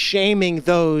not for shaming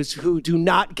those who do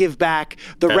not give back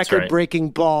the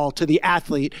record-breaking ball to the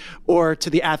athlete or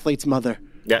to the athlete's mother.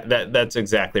 That's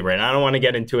exactly right. I don't want to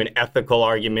get into an ethical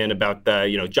argument about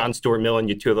John Stuart Mill and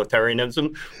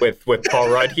utilitarianism with Paul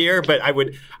Rudd here, but I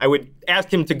would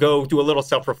ask him to go do a little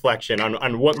self-reflection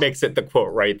on what makes it the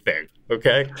quote right thing.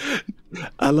 Okay.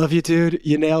 I love you, dude.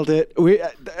 You nailed it.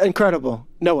 Incredible,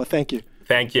 Noah. Thank you.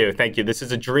 Thank you. This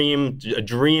is a dream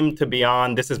to be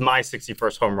on. This is my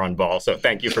 61st home run ball. So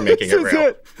thank you for making it real. This is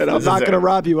it. And I'm not going to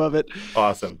rob you of it.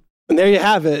 Awesome. And there you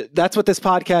have it. That's what this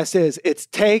podcast is. It's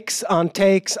takes on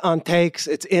takes on takes.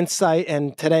 It's insight.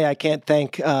 And today I can't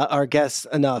thank our guests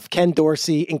enough. Ken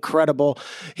Dorsey, incredible.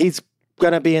 He's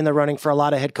going to be in the running for a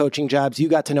lot of head coaching jobs. You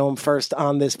got to know him first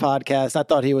on this podcast. I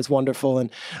thought he was wonderful.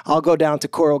 And I'll go down to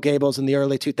Coral Gables in the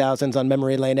early 2000s on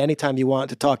memory lane anytime you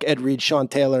want to talk Ed Reed, Sean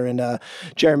Taylor, and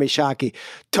Jeremy Shockey.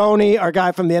 Tony, our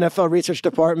guy from the NFL research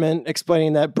department,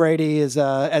 explaining that Brady is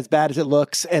as bad as it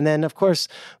looks. And then, of course,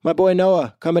 my boy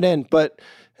Noah coming in. But,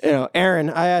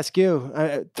 Aaron, I ask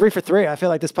you, 3 for 3. I feel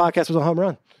like this podcast was a home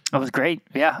run. It was great.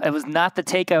 Yeah, it was not the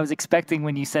take I was expecting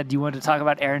when you said you wanted to talk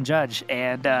about Aaron Judge,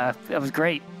 and it was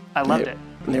great. I loved it.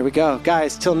 There we go.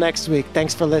 Guys, till next week,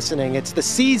 thanks for listening. It's The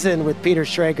Season with Peter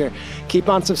Schrager. Keep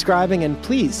on subscribing, and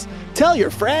please tell your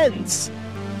friends.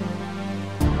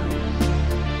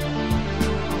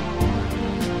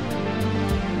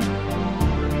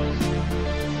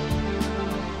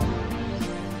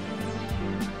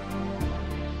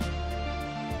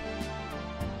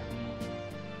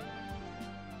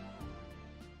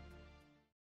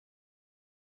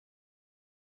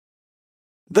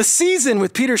 The Season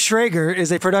with Peter Schrager is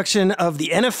a production of the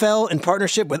NFL in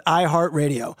partnership with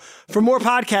iHeartRadio. For more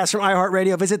podcasts from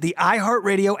iHeartRadio, visit the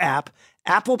iHeartRadio app,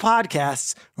 Apple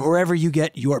Podcasts, or wherever you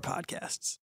get your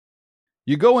podcasts.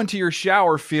 You go into your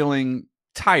shower feeling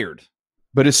tired,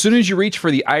 but as soon as you reach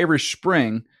for the Irish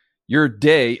Spring, your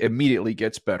day immediately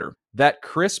gets better. That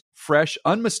crisp, fresh,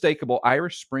 unmistakable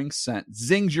Irish Spring scent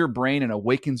zings your brain and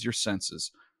awakens your senses.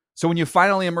 So when you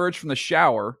finally emerge from the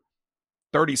shower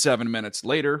 37 minutes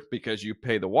later, because you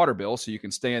pay the water bill so you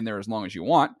can stay in there as long as you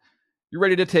want, you're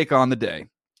ready to take on the day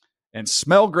and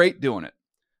smell great doing it.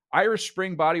 Irish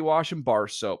Spring Body Wash and Bar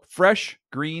Soap. Fresh,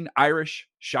 green, Irish.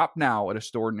 Shop now at a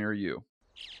store near you.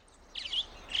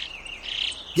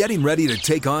 Getting ready to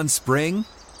take on spring?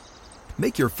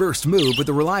 Make your first move with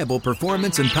the reliable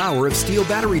performance and power of Steel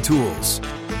battery tools.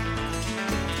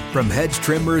 From hedge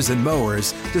trimmers and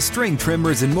mowers to string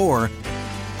trimmers and more,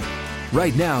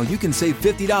 right now you can save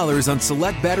 $50 on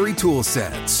select battery tool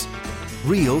sets.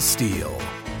 Real Steel.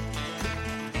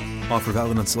 Offer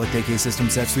valid on select AK system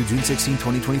sets through June 16,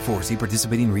 2024. See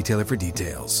participating retailer for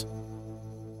details.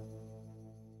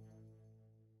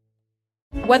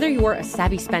 Whether you're a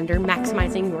savvy spender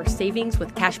maximizing your savings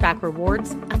with cashback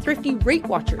rewards, a thrifty rate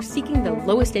watcher seeking the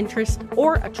lowest interest,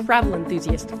 or a travel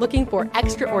enthusiast looking for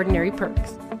extraordinary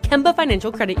perks, Kemba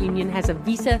Financial Credit Union has a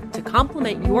visa to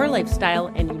complement your lifestyle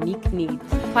and unique needs.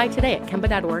 Apply today at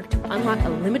Kemba.org to unlock a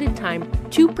limited time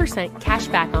 2% cash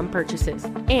back on purchases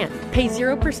and pay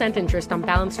 0% interest on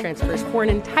balance transfers for an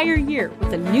entire year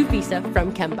with a new visa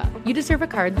from Kemba. You deserve a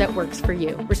card that works for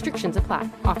you. Restrictions apply.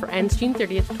 Offer ends June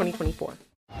 30th, 2024.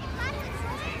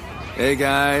 Hey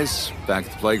guys, back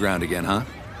at the playground again, huh?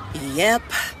 Yep.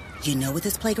 You know what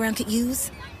this playground could use?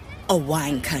 A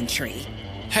wine country.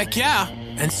 Heck yeah,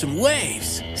 and some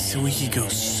waves so we could go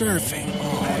surfing.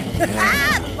 Oh,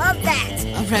 yeah. Love that.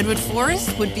 A redwood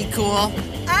forest would be cool.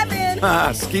 I'm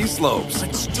in. Ski slopes.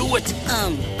 Let's do it.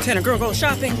 Can a girl go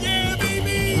shopping? Yeah,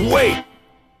 baby. Wait!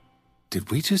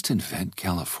 Did we just invent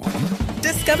California?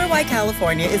 Discover why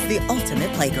California is the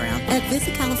ultimate playground at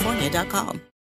visitcalifornia.com.